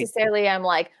not necessarily I'm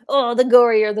like, oh, the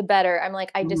gorier the better. I'm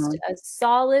like, I just a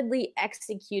solidly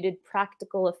executed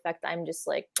practical effect. I'm just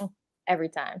like every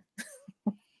time.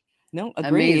 No,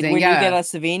 agreed. Amazing, when you get a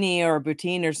Savini or a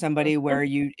Boutine or somebody where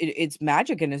it's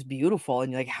magic and it's beautiful,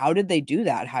 and you're like, how did they do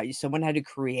that? Someone had to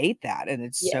create that, and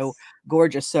it's so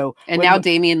gorgeous. So now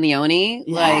Damien Leone,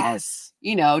 like,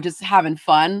 you know, just having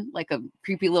fun, like a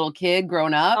creepy little kid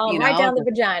grown up. You know, right down the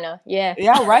vagina. Yeah,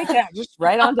 right down, just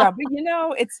right on down. But you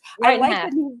know, I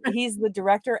like that he's the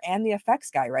director and the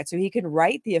effects guy, right? So he can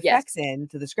write the effects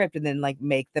into the script and then like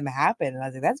make them happen. And I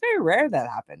was like, that's very rare that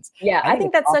happens. Yeah, I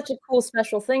think that's awesome. Such a cool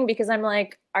special thing because I'm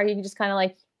like, are you just kind of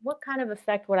like, what kind of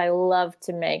effect would I love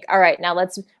to make? All right, now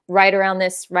let's write around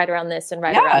this, and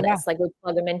write around this. Like we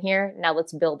plug them in here. Now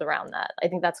let's build around that. I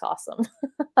think that's awesome.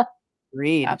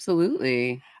 Read.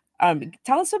 Absolutely.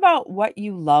 Tell us about what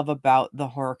you love about the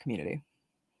horror community.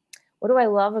 What do I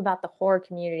love about the horror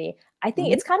community? I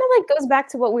think it's kind of like goes back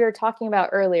to what we were talking about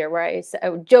earlier, where I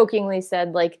jokingly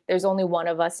said, like, there's only one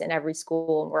of us in every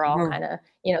school and we're all kind of,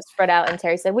 you know, spread out. And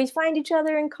Teri said, we find each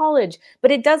other in college,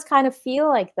 but it does kind of feel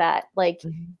like that. Like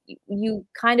you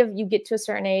get to a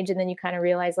certain age and then you kind of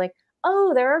realize like,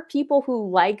 oh, there are people who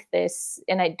like this,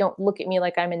 and I don't look at me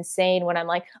like I'm insane when I'm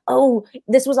like, oh,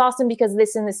 this was awesome because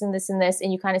this and this and this and this,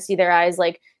 and you kind of see their eyes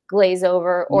like glaze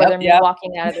over, or they're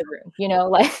walking out of the room, you know,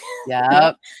 like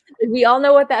we all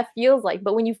know what that feels like.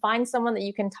 But when you find someone that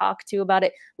you can talk to about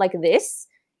it like this,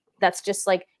 that's just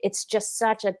like, it's just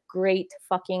such a great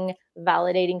fucking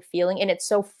validating feeling. And it's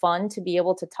so fun to be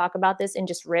able to talk about this and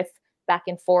just riff back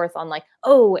and forth on like,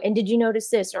 oh, and did you notice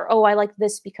this? Or, oh, I like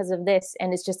this because of this.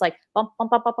 And it's just like bump,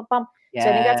 bump, bump, bump, bump, bump. So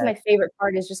I think that's my favorite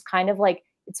part, is just kind of like,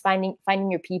 it's finding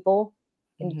your people,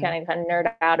 and you kind of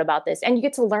nerd out about this, and you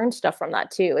get to learn stuff from that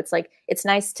too. It's like, it's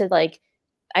nice to like,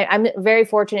 I'm very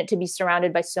fortunate to be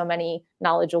surrounded by so many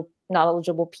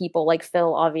knowledgeable people like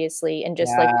Phil, obviously, and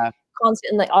just like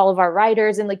constantly, like all of our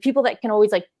writers, and like people that can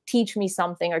always like teach me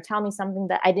something or tell me something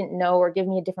that I didn't know, or give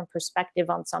me a different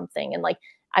perspective on something. And like,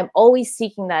 I'm always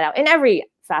seeking that out in every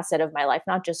facet of my life,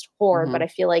 not just horror, but I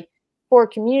feel like horror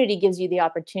community gives you the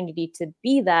opportunity to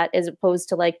be that, as opposed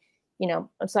to like, you know,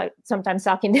 I'm sometimes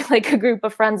talking to like a group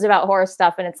of friends about horror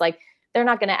stuff, and it's like, they're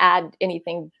not going to add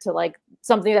anything to like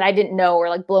something that I didn't know, or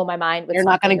like blow my mind with. They're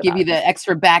not going to give you the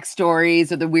extra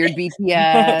backstories or the weird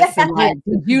BTS. And like,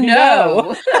 you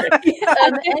know.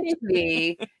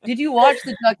 Anyway, did you watch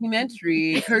the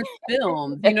documentary Cursed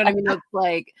Films? You know what I mean? It's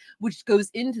like, which goes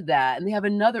into that, and they have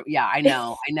another. Yeah, I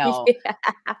know.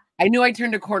 I knew I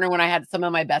turned a corner when I had some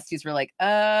of my besties were like,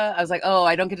 I was like, oh,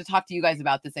 I don't get to talk to you guys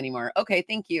about this anymore. Okay,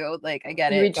 thank you. Like, I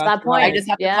get it. Reached that point. I just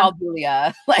have to call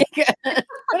Julia. Like, but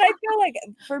I feel like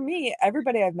for me,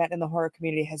 everybody I've met in the horror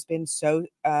community has been so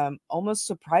almost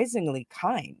surprisingly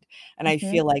kind. And I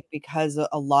feel like, because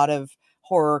a lot of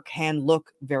horror can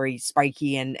look very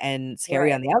spiky and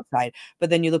scary on the outside, but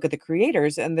then you look at the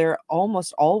creators and they're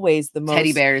almost always the most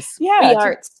teddy bears.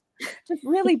 Yeah. Just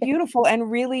really beautiful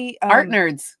and really art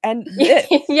nerds. And this,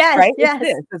 right? Yes.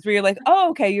 It's where you're like,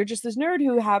 oh, okay, you're just this nerd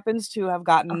who happens to have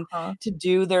gotten to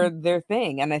do their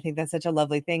thing. And I think that's such a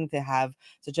lovely thing, to have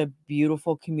such a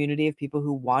beautiful community of people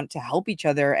who want to help each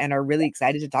other and are really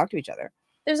excited to talk to each other.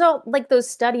 There's all like those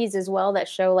studies as well that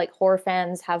show like horror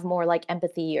fans have more like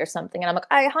empathy or something. And I'm like,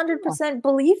 I 100%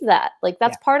 believe that. Like,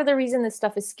 that's part of the reason this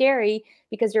stuff is scary,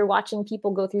 because you're watching people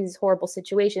go through these horrible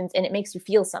situations and it makes you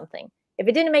feel something. If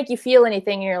it didn't make you feel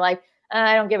anything and you're like,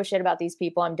 I don't give a shit about these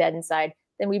people, I'm dead inside,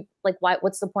 then we like,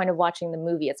 what's the point of watching the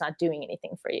movie? It's not doing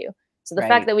anything for you. So the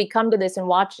fact that we come to this and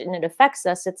watch it and it affects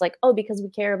us, it's like, oh, because we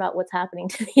care about what's happening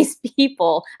to these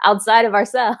people outside of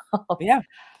ourselves. Yeah.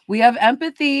 We have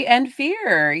empathy and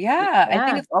fear. Yeah. I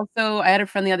think it's also, I had a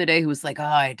friend the other day who was like, oh,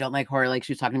 I don't like horror. Like,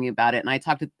 she was talking to me about it. And I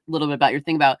talked a little bit about your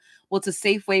thing about, well, it's a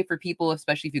safe way for people,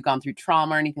 especially if you've gone through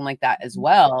trauma or anything like that as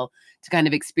well, to kind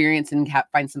of experience and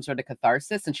find some sort of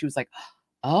catharsis. And she was like,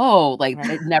 oh, like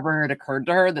it never had occurred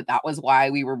to her that that was why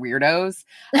we were weirdos.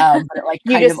 But it, like,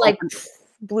 you just like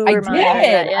blew her mind.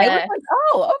 I was like,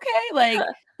 oh, okay. Like,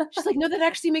 she's like, no, that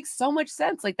actually makes so much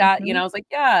sense. Like that, you know, I was like,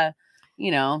 yeah. You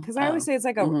know, because I always say it's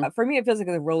like for me, it feels like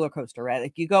a roller coaster, right?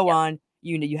 Like, you go on,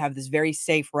 you have this very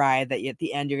safe ride that at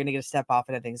the end you're going to get a step off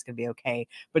and everything's going to be okay.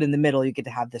 But in the middle, you get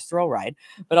to have this thrill ride.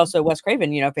 But also, Wes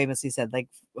Craven, you know, famously said, like,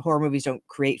 horror movies don't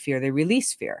create fear, they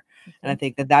release fear. And I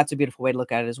think that that's a beautiful way to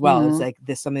look at it as well. It's like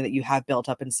this, something that you have built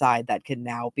up inside that can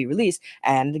now be released,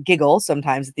 and giggle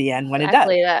sometimes at the end when it does.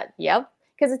 Yep.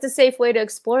 Because it's a safe way to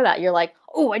explore that. You're like,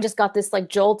 oh, I just got this like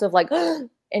jolt of like,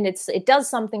 and it does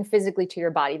something physically to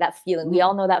your body, that feeling. We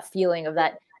all know that feeling of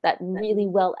that really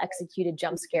well executed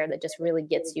jump scare that just really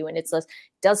gets you, and it's just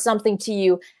does something to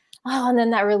you. Oh, and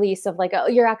then that release of like, oh,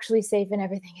 you're actually safe and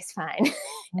everything is fine.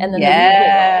 And then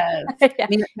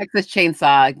Texas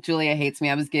Chainsaw, Julia hates me.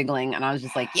 I was giggling and I was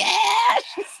just like, yeah,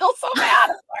 she's still so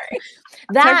mad.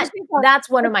 I'm sorry. That's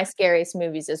one of my scariest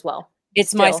movies as well.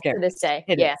 It's my scare to this day.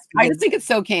 I just think it's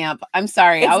so camp. I'm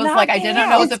sorry. I was like, I didn't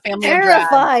know it was a family.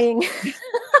 Terrifying.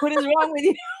 What is wrong with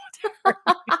you?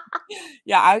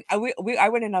 I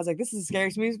went in and I was like, this is the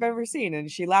scariest movie I've ever seen. And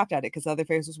she laughed at it because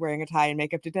Leatherface was wearing a tie and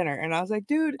makeup to dinner. And I was like,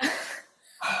 dude,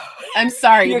 I'm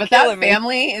sorry, but that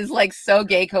family is like so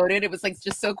gay coded. It was like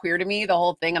just so queer to me, the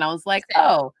whole thing. And I was like,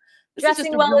 oh,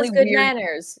 dressing well is good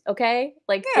manners. Okay.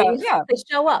 Like they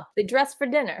show up, they dress for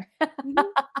dinner.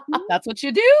 That's what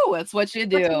you do. That's what you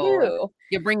do.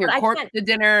 You bring your corpse to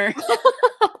dinner.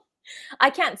 I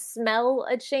can't smell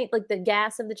like the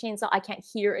gas of the chainsaw. I can't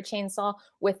hear a chainsaw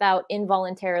without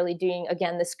involuntarily doing,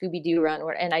 again, the Scooby-Doo run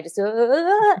and I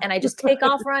just take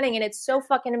off running, and it's so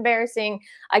fucking embarrassing.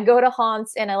 I go to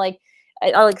haunts and I like,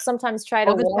 I like sometimes try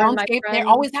to warn my friends. They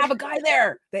always have a guy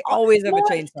there. They always have a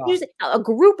chainsaw. Usually a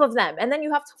group of them, and then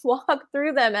you have to walk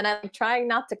through them. And I'm trying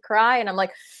not to cry, and I'm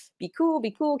like, be cool,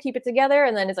 keep it together.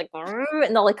 And then it's like,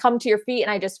 and they'll like come to your feet,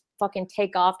 and I just fucking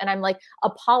take off. And I'm like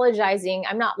apologizing.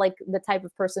 I'm not like the type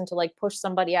of person to like push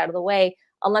somebody out of the way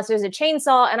unless there's a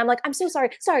chainsaw. And I'm like, I'm so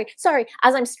sorry,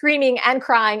 as I'm screaming and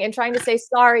crying and trying to say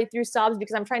sorry through sobs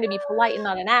because I'm trying to be polite and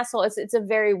not an asshole. It's a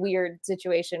very weird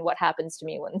situation what happens to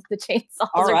me when the chainsaws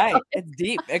are right. It's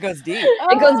deep. It goes deep.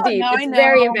 It goes deep. It's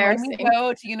very embarrassing. When we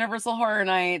go to Universal Horror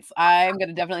Nights, I'm going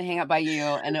to definitely hang out by you.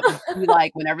 And it would be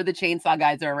like whenever the chainsaw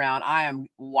guys are around, I am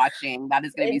watching. That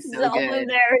is going to be so good.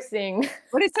 Embarrassing.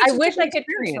 But it's I wish I could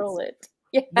control it.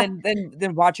 Yeah.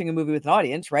 Then watching a movie with an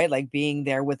audience, right? Like being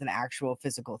there with an actual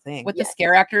physical thing. With the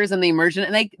scare actors and the immersion.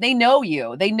 And they know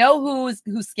you. They know who's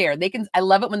scared. I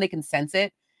love it when they can sense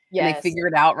it. Yes. And they figure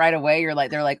it out right away.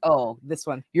 They're like, oh, this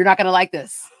one. You're not gonna like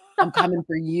this. I'm coming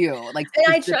for you. Like,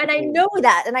 and I know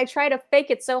that. And I try to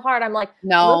fake it so hard. I'm like,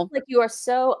 no, like you are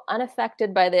so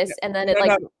unaffected by this. And then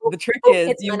the trick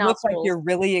is you look like you're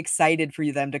really excited for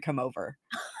them to come over.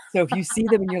 So if you see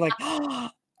them and you're like, oh,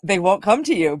 they won't come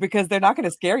to you because they're not going to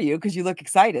scare you because you look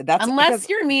excited. That's unless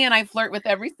you're me and I flirt with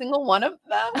every single one of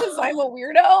them because I'm a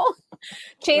weirdo.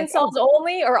 Chainsaws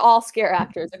only or all scare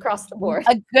actors across the board?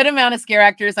 A good amount of scare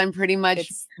actors. I'm pretty much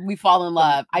we fall in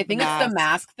love. I think it's the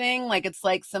mask thing. Like it's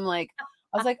like some I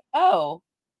was like, oh,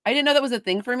 I didn't know that was a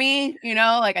thing for me. You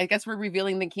know, like I guess we're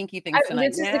revealing the kinky things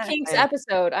tonight. This is the kinks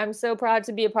episode. I'm so proud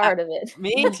to be a part of it.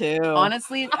 Me too.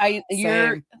 Honestly,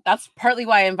 that's partly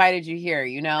why I invited you here.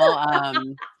 You know,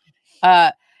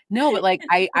 no, but like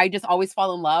I just always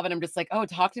fall in love, and I'm just like, oh,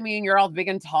 talk to me, and you're all big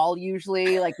and tall.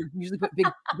 Usually put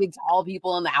big tall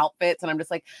people in the outfits, and I'm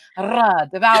just like,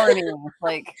 devour me.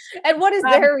 Like, and what is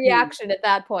their reaction at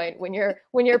that point when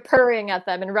you're purring at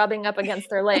them and rubbing up against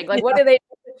their leg? Like, what do they?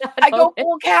 I go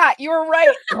full cat. You were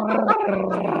right.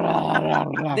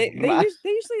 they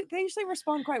usually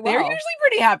respond quite well. They're usually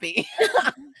pretty happy.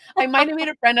 I might have made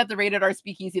a friend at the Rated R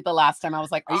Speakeasy the last time. I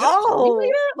was like, are you a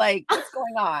later? Like, what's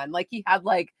going on? Like he had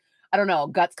like, I don't know,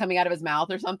 guts coming out of his mouth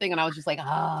or something. And I was just like,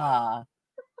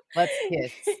 let's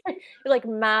kiss. You're like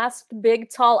masked, big,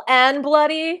 tall, and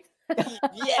bloody.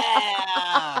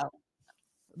 Yeah.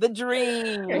 The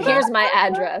dream. Here's my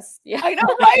address. Yeah, I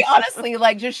know, right? Honestly,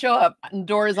 like just show up.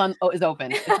 Door is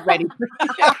open. It's ready.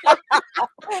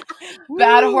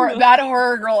 Bad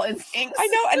horror girl instincts. I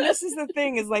know, and this is the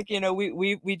thing is like, you know,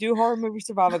 we do horror movie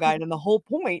survival guide, and the whole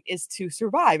point is to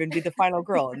survive and be the final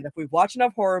girl. And if we watch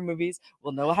enough horror movies,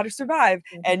 we'll know how to survive.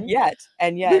 Mm-hmm.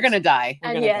 And yet we're gonna die.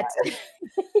 Yeah.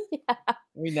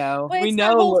 We know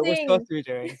what we're supposed to be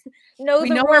doing. Know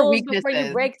the rules before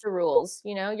you break the rules.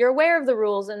 You know, you're aware of the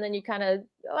rules, and then you kind of,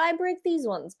 I break these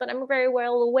ones, but I'm very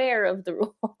well aware of the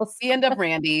rules. We end up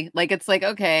Randy. Like it's like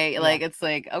okay, like it's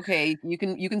like okay, you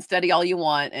can study all you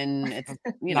want, and it's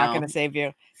not going to save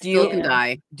you. You can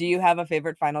die. Do you have a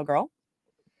favorite final girl?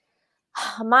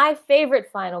 My favorite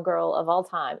final girl of all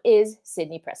time is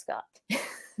Sidney Prescott.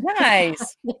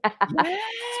 Nice. Yeah. Yes.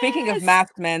 Speaking of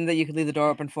masked men that you could leave the door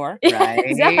open for, right?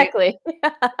 Exactly.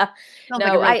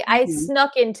 No, I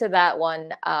snuck into that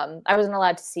one. I wasn't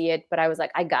allowed to see it, but I was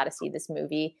like, I gotta see this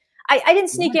movie. I didn't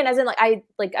sneak in as in I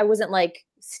wasn't like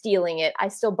stealing it. I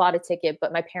still bought a ticket,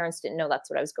 but my parents didn't know that's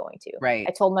what I was going to. Right.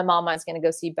 I told my mom I was going to go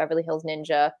see Beverly Hills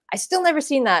Ninja. I still never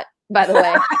seen that, by the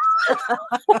way.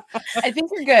 I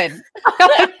think you're good.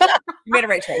 You made a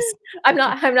right choice. I'm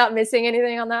not missing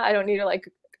anything on that. I don't need to like.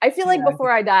 I feel like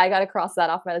before I die, I got to cross that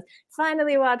off my list.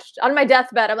 Finally watched on my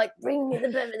deathbed. I'm like, bring me the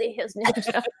Beverly Hills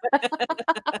Ninja.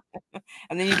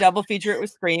 And then you double feature it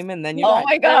with Scream, and then you. Oh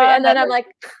my god! And then I'm like,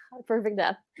 perfect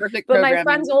death. Perfect. But my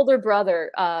friend's older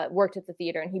brother worked at the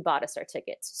theater, and he bought us our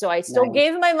tickets. So I still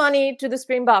gave my money to the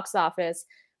Scream box office.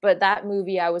 But that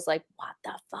movie, I was like, what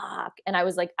the fuck? And I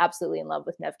was like, absolutely in love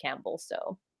with Neve Campbell.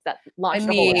 So that launched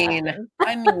the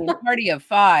whole Party of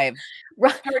Five.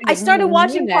 I started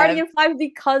watching Party of Five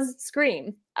because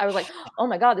Scream. I was like, oh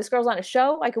my god, this girl's on a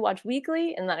show I could watch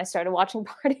weekly. And then I started watching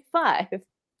Party of Five.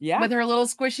 Yeah, with her little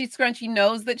squishy, scrunchy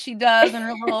nose that she does, and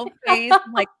her little face,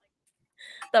 like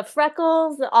the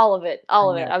freckles, all of it.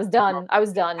 I was done.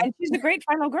 And she's a great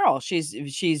final girl. She's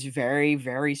very,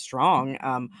 very strong.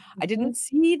 I didn't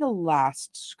see the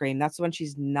last Scream. That's the one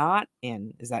she's not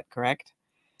in. Is that correct?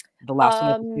 The last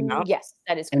one that came out? Yes,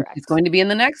 that is correct. She's going to be in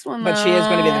the next one, but she is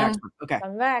going to be in the next one. Okay.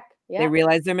 Come back. Yeah. They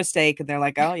realize their mistake, and they're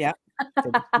like, oh yeah.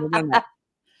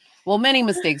 Well, many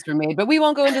mistakes were made, but we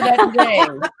won't go into that today.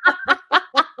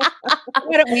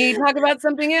 Why don't we talk about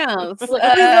something else? Please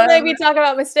don't make me talk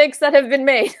about mistakes that have been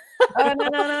made. That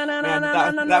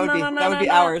would be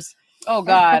ours. Oh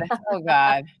God. Oh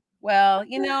God. Well,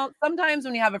 you know, sometimes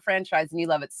when you have a franchise and you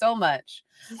love it so much,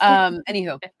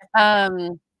 anywho,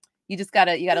 you just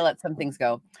gotta let some things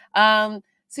go.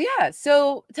 So yeah,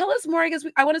 so tell us more. I guess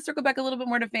I want to circle back a little bit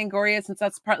more to Fangoria since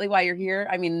that's partly why you're here.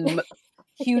 I mean,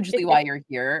 hugely why you're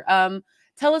here.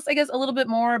 Tell us, I guess, a little bit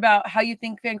more about how you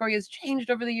think Fangoria has changed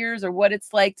over the years, or what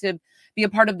it's like to be a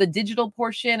part of the digital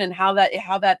portion, and how that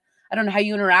I don't know how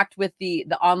you interact with the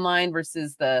online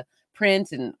versus the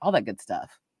print and all that good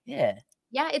stuff. Yeah.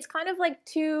 Yeah, it's kind of like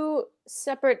two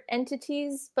separate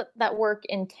entities, but that work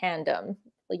in tandem.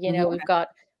 Like, you know, we've got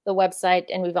the website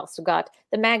and we've also got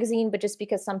the magazine, but just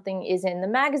because something is in the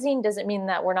magazine doesn't mean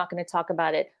that we're not going to talk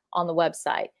about it on the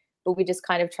website, but we just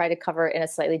kind of try to cover it in a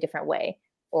slightly different way.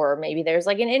 Or maybe there's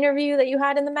like an interview that you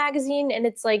had in the magazine and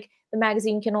it's like the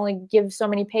magazine can only give so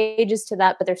many pages to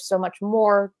that, but there's so much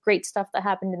more great stuff that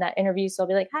happened in that interview. So I'll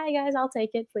be like, hi guys, I'll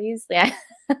take it, please. Yeah.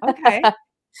 Okay.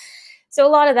 So a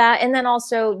lot of that. And then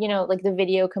also, you know, like the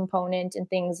video component and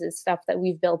things is stuff that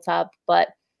we've built up, but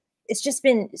it's just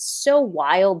been so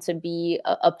wild to be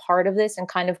a part of this and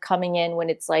kind of coming in when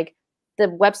it's like the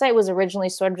website was originally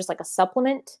sort of just like a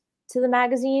supplement to the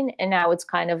magazine. And now it's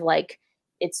kind of like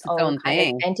its own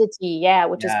kind of entity. Yeah.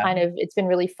 Which is kind of, it's been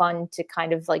really fun to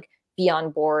kind of like be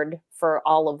on board for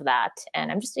all of that.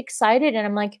 And I'm just excited. And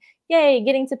I'm like, yay,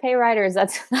 getting to pay writers.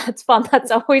 That's fun.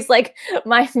 That's always like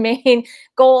my main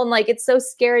goal. And like, it's so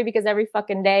scary because every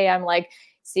fucking day I'm like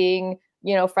seeing,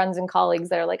 you know, friends and colleagues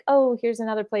that are like, oh, here's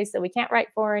another place that we can't write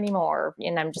for anymore.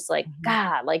 And I'm just like,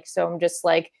 God, like, so I'm just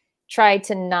like, try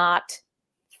to not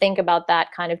think about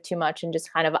that kind of too much and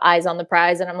just kind of eyes on the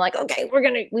prize. And I'm like, okay,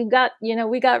 we got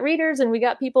readers and we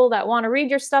got people that want to read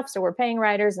your stuff. So we're paying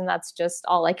writers. And that's just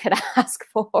all I could ask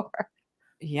for.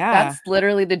 Yeah. That's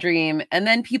literally the dream. And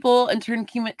then people in turn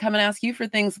come and ask you for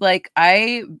things like,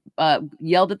 I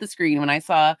yelled at the screen when I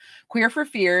saw Queer for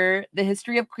Fear, the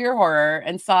history of queer horror,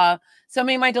 and saw so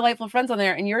many of my delightful friends on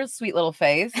there and your sweet little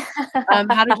face.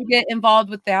 How did you get involved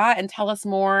with that? And tell us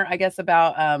more, I guess,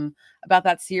 about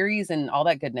that series and all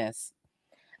that goodness.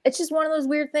 It's just one of those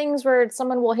weird things where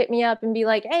someone will hit me up and be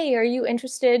like, hey, are you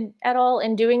interested at all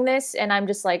in doing this? And I'm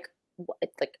just like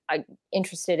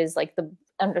interested is like the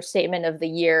understatement of the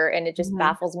year. And it just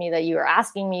baffles me that you are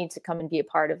asking me to come and be a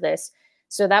part of this.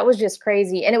 So that was just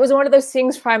crazy. And it was one of those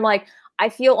things where I'm like, I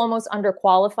feel almost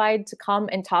underqualified to come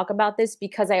and talk about this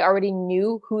because I already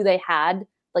knew who they had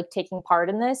like taking part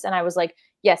in this. And I was like,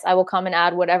 yes, I will come and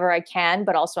add whatever I can.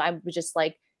 But also I was just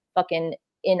like fucking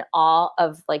in awe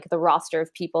of like the roster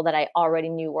of people that I already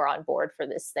knew were on board for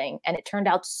this thing. And it turned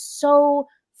out so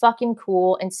fucking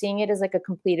cool. And seeing it as like a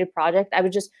completed project, I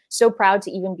was just so proud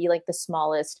to even be like the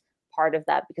smallest part of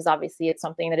that, because obviously it's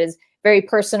something that is very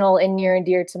personal and near and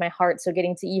dear to my heart. So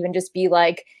getting to even just be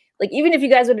like even if you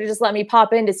guys would have just let me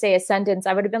pop in to say a sentence,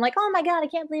 I would have been like, oh my God, I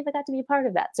can't believe I got to be a part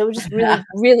of that. So it was just really,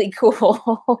 really cool.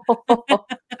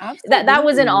 that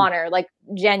was an honor. Like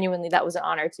genuinely, that was an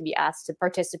honor to be asked to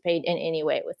participate in any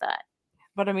way with that.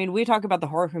 But I mean, we talk about the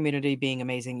horror community being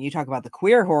amazing. You talk about the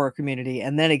queer horror community,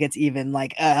 and then it gets even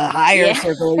like a higher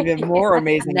circle, even more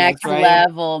amazing. Next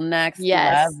level.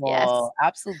 Yes.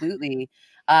 Absolutely.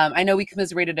 I know we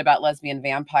commiserated about lesbian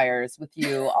vampires with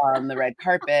you on the red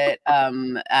carpet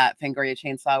at Fangoria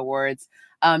Chainsaw Awards.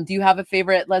 Do you have a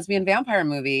favorite lesbian vampire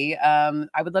movie?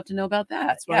 I would love to know about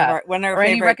that. One of our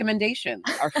favorite, any recommendations?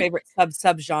 Our favorite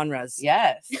sub genres.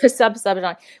 Yes. sub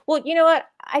genre. Well, you know what?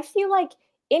 I feel like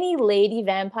any lady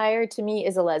vampire to me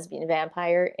is a lesbian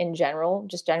vampire in general,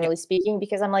 just generally speaking,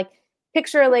 because I'm like,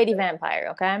 picture a lady vampire,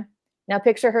 okay? Now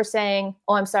picture her saying,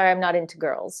 oh, I'm sorry, I'm not into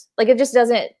girls. Like it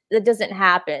doesn't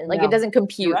happen. Like it doesn't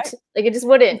compute. Right. Like it just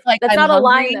wouldn't. Like, that's not a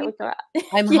line that would go out.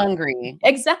 I'm hungry.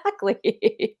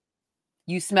 Exactly.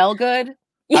 You smell good.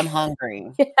 I'm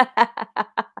hungry.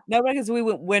 No, because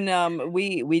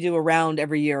we do a round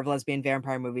every year of lesbian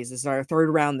vampire movies. This is our third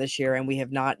round this year, and we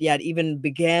have not yet even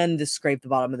began to scrape the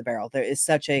bottom of the barrel. There is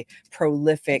such a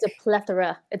prolific. It's a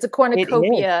plethora. It's a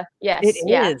cornucopia. Yes, it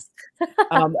is.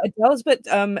 Tell us, but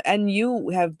and you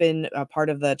have been a part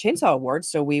of the Chainsaw Awards,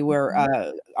 so we were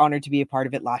honored to be a part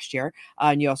of it last year.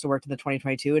 And you also worked in the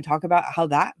 2022, and talk about how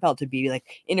that felt to be like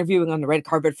interviewing on the red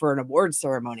carpet for an awards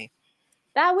ceremony.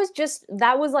 That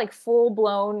was like full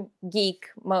blown geek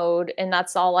mode. And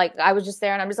that's all, like, I was just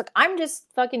there and I'm just like, I'm just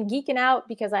fucking geeking out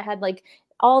because I had like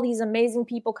all these amazing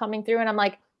people coming through. And I'm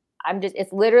like,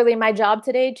 it's literally my job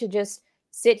today to just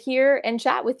sit here and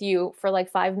chat with you for like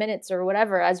 5 minutes or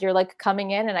whatever, as you're like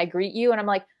coming in and I greet you. And I'm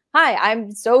like, hi,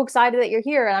 I'm so excited that you're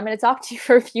here. And I'm going to talk to you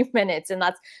for a few minutes. And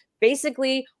that's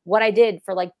basically what I did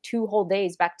for like 2 whole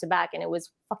days back to back. And it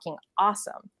was fucking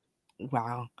awesome.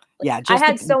 Wow. Yeah, I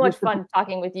had so much fun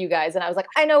talking with you guys, and I was like,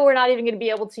 I know we're not even going to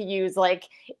be able to use like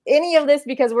any of this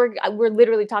because we're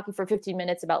literally talking for 15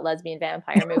 minutes about lesbian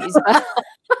vampire movies.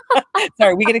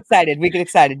 Sorry, we get excited. We get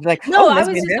excited. Like, no, oh,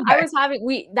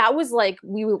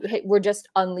 we were just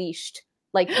unleashed,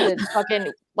 like the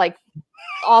fucking like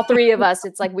all three of us.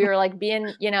 It's like we were like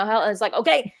being, you know, hell. And it's like,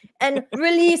 okay, and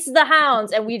release the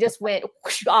hounds, and we just went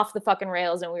whoosh, off the fucking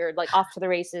rails, and we were like off to the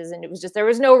races, and it was just there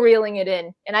was no reeling it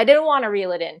in, and I didn't want to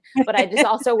reel it in, but I just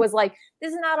also was like,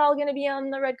 this is not all going to be on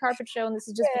the red carpet show, and this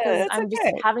is just because I'm just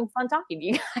having fun talking to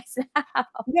you guys now.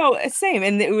 No, same,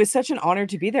 and it was such an honor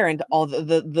to be there, and all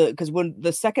the because when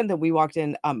the second that we walked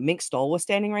in, Mink Stoll was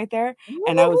standing right there,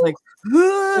 and I was like,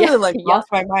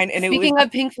 lost my mind. And speaking of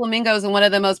pink flamingos and one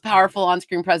of the most powerful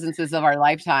on-screen presences of our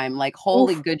lifetime, like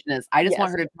holy goodness, I just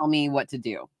want her to tell me what to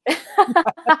do.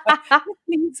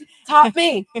 Taught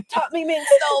me, Mink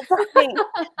Stoll.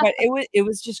 But it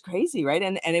was just crazy, right?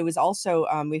 And it was also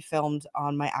we filmed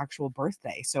on my actual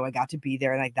birthday, so I got to be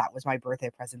there, and like that was my birthday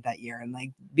present that year, and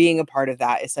like being a part of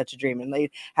that is such a dream, and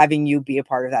like having you be a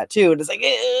part of that too, and it's like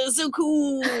it's so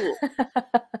cool.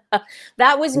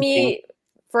 That was me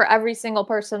for every single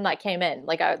person that came in.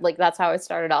 Like that's how I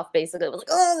started off. Basically, it was like,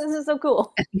 oh, this is so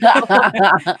cool.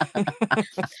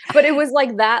 But it was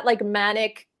like that, like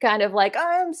manic kind of like,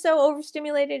 oh, I'm so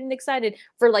overstimulated and excited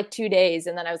for like 2 days,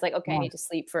 and then I was like, okay, I need to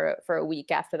sleep for a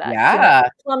week after that. Yeah,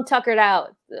 I'm tuckered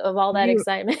out of all that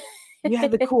excitement. You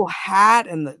had the cool hat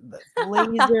and the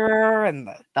blazer and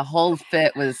the whole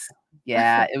fit was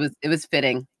it was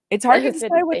fitting. It's hard to decide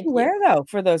what to wear though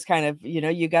for those kind of, you know,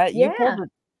 you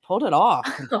pulled it off.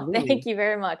 Oh, thank you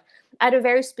very much. I had a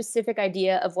very specific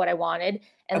idea of what I wanted,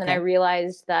 and then I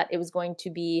realized that it was going to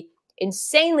be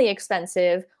insanely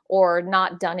expensive or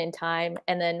not done in time.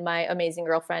 And then my amazing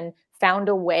girlfriend found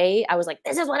a way. I was like,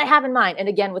 this is what I have in mind. And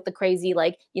again, with the crazy,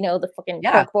 like, you know, the fucking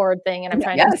corkboard thing. And I'm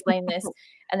trying to explain this.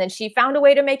 And then she found a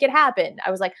way to make it happen.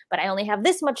 I was like, but I only have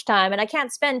this much time and I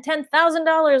can't spend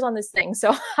 $10,000 on this thing.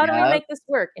 So how do we make this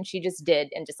work? And she just did,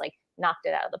 and just like knocked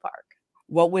it out of the park.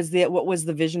 What was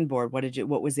the vision board?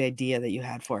 What was the idea that you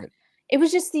had for it? It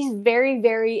was just these very,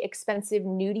 very expensive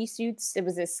nudie suits. It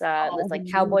was this like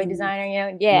cowboy designer,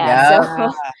 you know?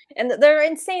 So, and they're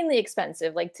insanely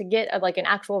expensive. Like to get like an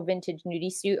actual vintage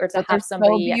nudie suit, or to have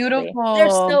somebody. So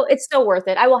beautiful. It's still worth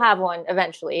it. I will have one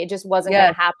eventually. It just wasn't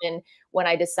going to happen when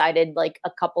I decided like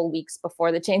a couple weeks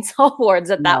before the Chainsaw Awards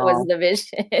that was the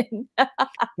vision.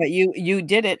 But you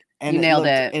did it, and you nailed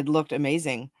it. It looked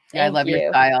amazing. Yeah, I love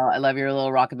your style. I love your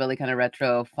little rockabilly kind of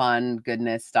retro fun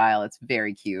goodness style. It's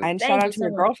very cute. And shout out to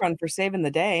your girlfriend for saving the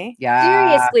day.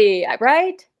 Yeah. Seriously,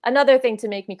 right? Another thing to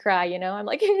make me cry, you know? I'm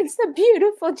like, it's a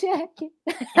beautiful jacket.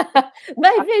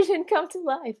 My vision come to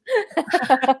life.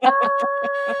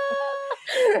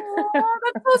 Oh,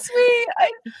 that's so sweet.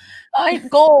 I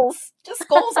goals. Just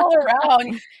goals all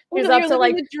around. He was up to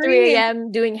like 3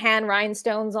 a.m. doing hand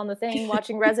rhinestones on the thing,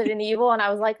 watching Resident Evil, and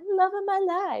I was like, love of my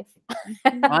life.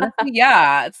 Honestly,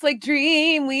 yeah. It's like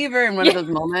Dream Weaver in one of those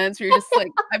moments where you're just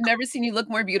like, I've never seen you look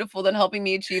more beautiful than helping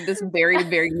me achieve this very,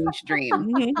 very niche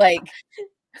dream. Like,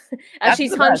 as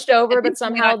she's hunched over, but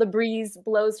somehow the breeze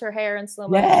blows her hair in slow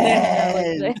motion.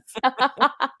 Yes.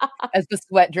 As the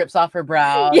sweat drips off her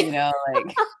brow, you know,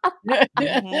 like.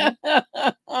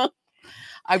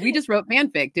 We just wrote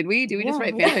fanfic, did we? Do we just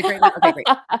write fanfic right now? Okay, great.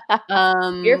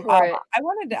 Here for it. I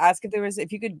wanted to ask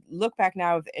if you could look back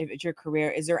now at your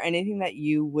career, is there anything that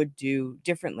you would do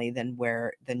differently than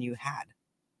you had?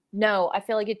 No, I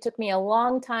feel like it took me a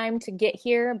long time to get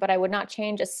here, but I would not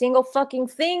change a single fucking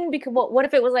thing, because what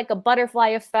if it was like a butterfly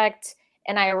effect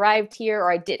and I arrived here,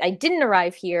 or I didn't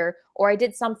arrive here, or I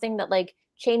did something that like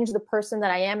changed the person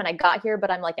that I am and I got here,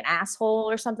 but I'm like an asshole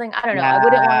or something. I don't know. I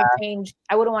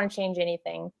wouldn't want to change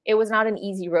anything. It was not an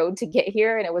easy road to get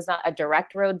here, and it was not a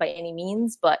direct road by any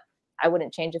means, but I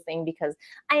wouldn't change a thing because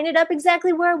I ended up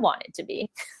exactly where I wanted to be.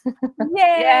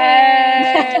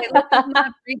 Yay! Look at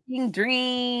my freaking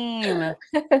dream.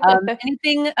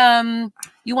 Anything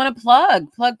you want to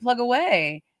plug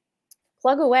away?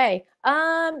 Plug away.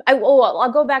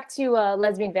 I'll go back to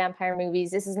lesbian vampire movies.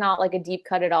 This is not like a deep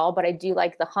cut at all, but I do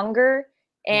like The Hunger.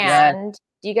 And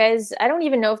do you guys, I don't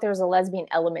even know if there was a lesbian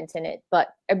element in it,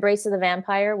 but Embrace of the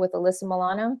Vampire with Alyssa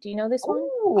Milano. Do you know this one?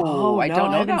 Oh, I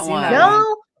don't know that one.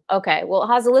 No? Okay, well, it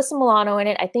has Alyssa Milano in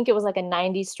it. I think it was like a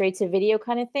 90s straight to video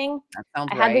kind of thing. That sounds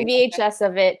I had the VHS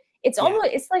of it. It's almost,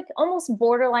 it's like almost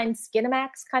borderline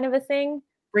Skinamax kind of a thing.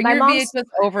 Bring your VHS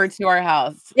over to our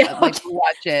house. Yeah, I'd like to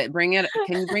watch it. Bring it.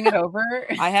 Can you bring it over?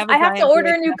 I have to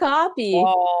order a new copy.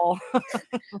 Oh.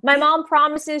 My mom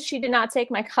promises she did not take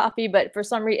my copy, but for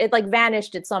some reason it like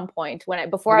vanished at some point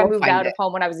before I moved out of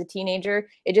home when I was a teenager.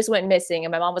 It just went missing,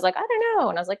 and my mom was like, I don't know,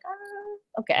 and I was like,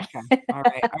 okay. All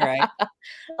right.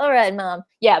 All right, Mom.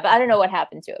 Yeah, but I don't know what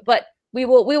happened to it. But we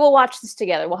will watch this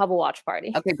together. We'll have a watch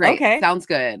party. Okay, great. Okay. Sounds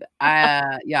good.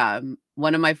 Yeah,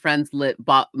 one of my friends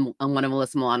bought one of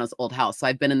Melissa Milano's old house, so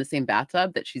I've been in the same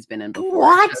bathtub that she's been in before.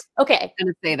 What? Okay. I'm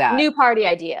gonna say that. New party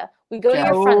idea. We go to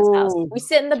your friend's house. We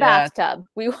sit in the bathtub.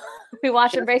 We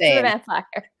watch Embrace of the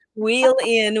Vampire. Wheel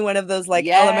in one of those like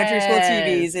elementary school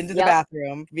TVs into the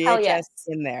bathroom. VHS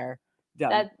in there.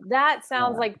 Done. That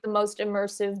sounds like the most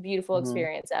immersive, beautiful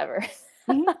experience ever.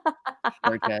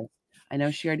 Gorgeous. I know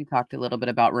she already talked a little bit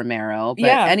about Romero, but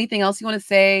anything else you want to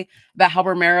say about how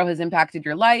Romero has impacted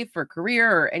your life or career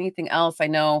or anything else? I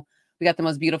know we got the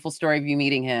most beautiful story of you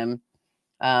meeting him.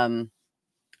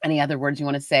 Any other words you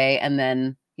want to say? And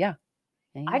then,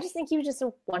 I just think he was just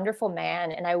a wonderful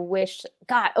man. And I wish,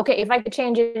 God, okay, if I could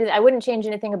change it, I wouldn't change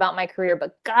anything about my career,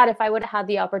 but God, if I would have had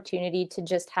the opportunity to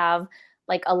just have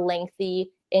like a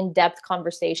lengthy, in-depth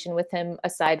conversation with him,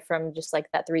 aside from just like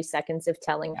that 3 seconds of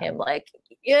telling him like,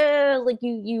 like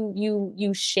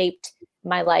you shaped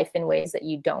my life in ways that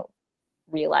you don't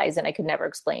realize and I could never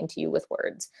explain to you with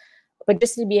words. But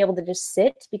just to be able to just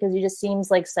sit, because he just seems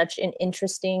like such an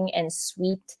interesting and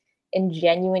sweet and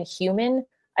genuine human.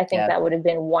 I think that would have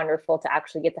been wonderful to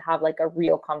actually get to have like a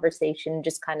real conversation,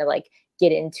 just kind of like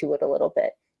get into it a little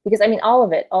bit. Because I mean, all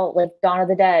of it, all like Dawn of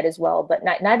the Dead as well, but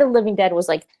Night of the Living Dead was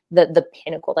like the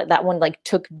pinnacle. Like that one like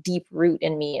took deep root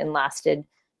in me and lasted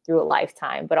through a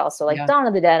lifetime. But also like Dawn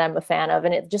of the Dead, I'm a fan of,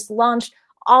 and it just launched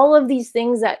all of these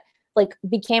things that like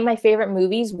became my favorite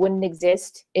movies wouldn't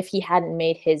exist if he hadn't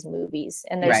made his movies.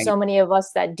 And there's so many of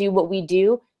us that do what we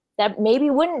do that maybe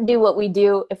wouldn't do what we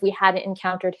do if we hadn't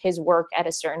encountered his work at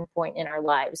a certain point in our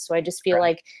lives. So I just feel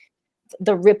like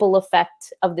the ripple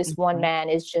effect of this one man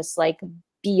is just like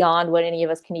beyond what any of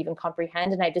us can even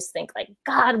comprehend. And I just think like,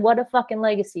 God, what a fucking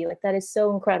legacy. Like that is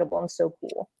so incredible and so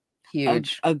cool.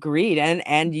 Huge. Agreed.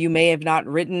 And you may have not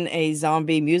written a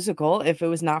zombie musical if it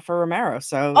was not for Romero.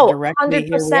 So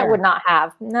 100% would not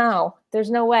have. No, there's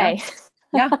no way.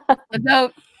 Yeah. No.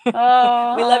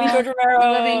 Oh, we love you, George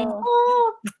Romero.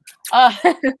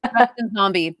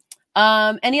 Zombie.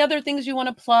 Any other things you want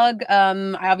to plug?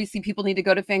 Obviously people need to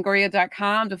go to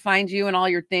fangoria.com to find you and all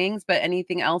your things, but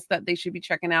anything else that they should be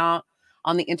checking out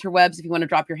on the interwebs if you want to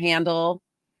drop your handle?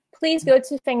 Please go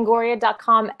to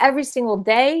fangoria.com every single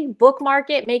day,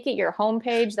 bookmark it, make it your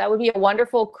homepage. That would be a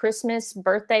wonderful Christmas,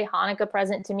 birthday, Hanukkah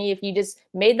present to me if you just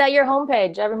made that your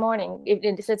homepage every morning.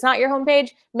 If it's not your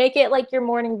homepage, make it like your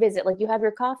morning visit. Like you have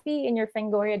your coffee in your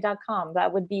fangoria.com.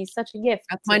 That would be such a gift.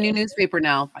 That's my new newspaper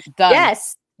now. Done.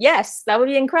 Yes, that would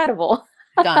be incredible.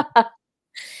 Done.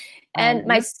 And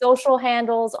my social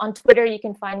handles on Twitter, you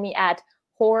can find me at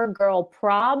Horror Girl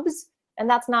Probs.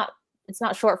 And it's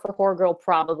not short for Horror Girl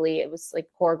Probably. It was like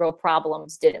Horror Girl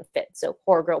Problems didn't fit. So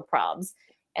Horror Girl Probs.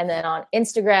 And then on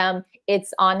Instagram,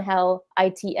 it's Anhel,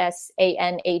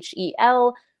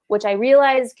 ITSANHEL, which I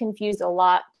realized confused a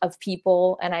lot of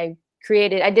people. And I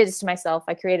did this to myself.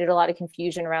 I created a lot of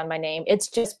confusion around my name. It's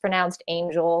just pronounced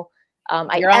Angel.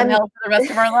 You're on hell for the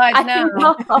rest of our lives now.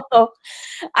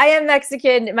 I am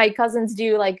Mexican. My cousins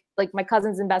do like my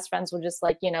cousins and best friends will just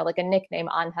like, like a nickname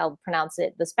Angel, pronounce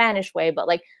it the Spanish way. But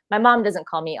like my mom doesn't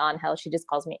call me Angel. She just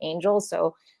calls me Angel.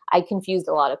 So I confused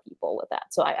a lot of people with that.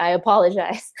 So I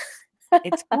apologize.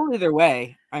 It's cool either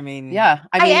way. I mean, I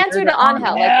answered to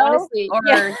Angel. Like honestly, or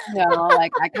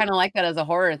like I kind of like that as a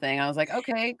horror thing. I was like,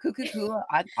 okay, cool.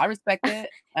 I respect it.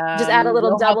 Just add a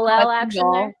little double L action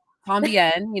there.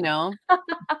 También,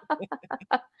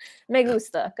 Me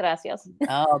gusta. Gracias.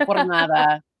 Oh, por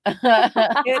nada.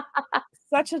 It's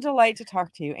such a delight to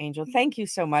talk to you, Angel. Thank you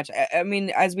so much. I mean,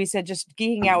 as we said, just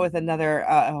geeking out with another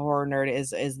horror nerd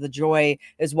is the joy,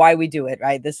 is why we do it,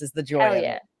 right? This is the joy. Hell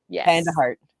yeah. Yes. Hand to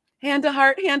heart. Hand to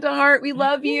heart, hand to heart. We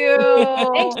love you.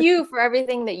 Thank you for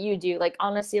everything that you do. Like,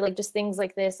 honestly, like just things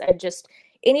like this.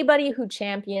 Anybody who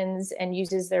champions and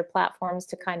uses their platforms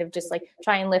to kind of just like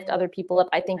try and lift other people up,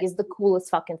 I think is the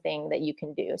coolest fucking thing that you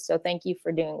can do. So thank you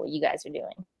for doing what you guys are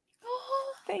doing.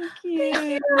 Oh, thank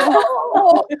you.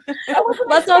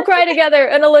 Let's all cry together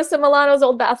in Alyssa Milano's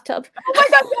old bathtub. Oh my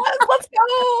God, yes,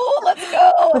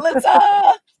 let's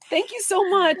go. Thank you so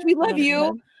much. We love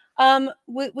you.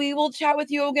 We will chat with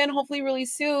you again, hopefully really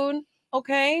soon.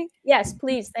 Okay. Yes,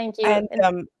 please. Thank you.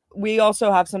 And we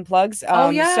also have some plugs. Oh,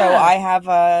 yeah. So I have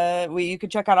you can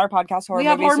check out our podcast, we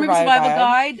have Horror Movie Survival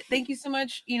Guide. Thank you so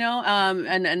much. You know,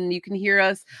 and you can hear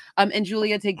us and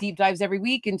Julia take deep dives every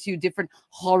week into different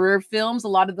horror films. A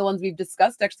lot of the ones we've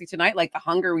discussed actually tonight, like The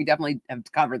Hunger, we definitely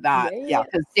have covered that. Yeah,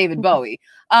 because David Bowie.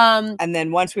 And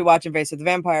then once we watch Invasive the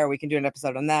Vampire, we can do an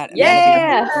episode on that.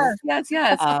 Yes.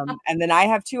 And then I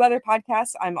have 2 other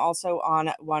podcasts. I'm also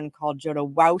on one called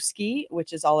Jodorowsky,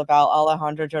 which is all about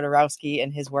Alejandro Jodorowsky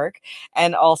and his work,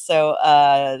 and also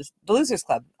The Losers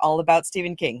Club, all about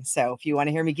Stephen King. So if you want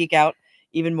to hear me geek out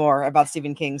even more about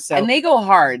Stephen King, and they go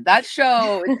hard. That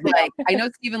show is like, I know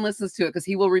Stephen listens to it because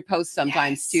he will repost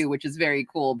sometimes too, which is very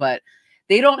cool, but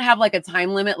they don't have like a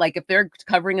time limit. Like if they're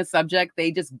covering a subject,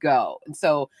 they just go. And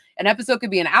so an episode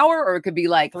could be an hour or it could be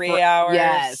like 3 hours.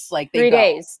 Yes. Like 3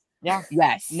 days. Yeah.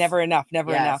 Yes. Never enough.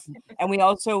 And we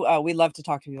also we love to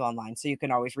talk to people online, so you can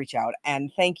always reach out.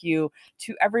 And thank you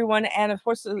to everyone, and of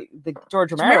course the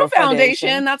George Romero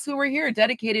Foundation. That's who we're here,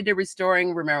 dedicated to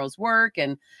restoring Romero's work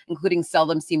and including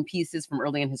seldom seen pieces from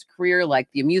early in his career, like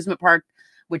the amusement park,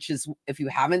 which is, if you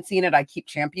haven't seen it, I keep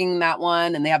championing that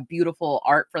one, and they have beautiful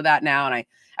art for that now. And I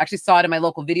actually saw it in my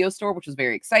local video store, which was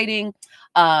very exciting,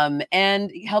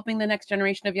 and helping the next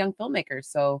generation of young filmmakers.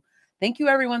 So thank you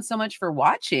everyone so much for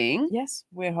watching. Yes,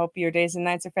 we hope your days and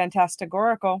nights are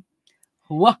fantastic-oracle.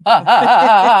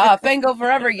 Fango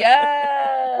forever.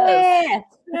 Yes.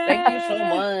 Thank you so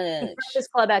much. This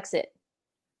club exit.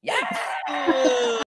 Yeah.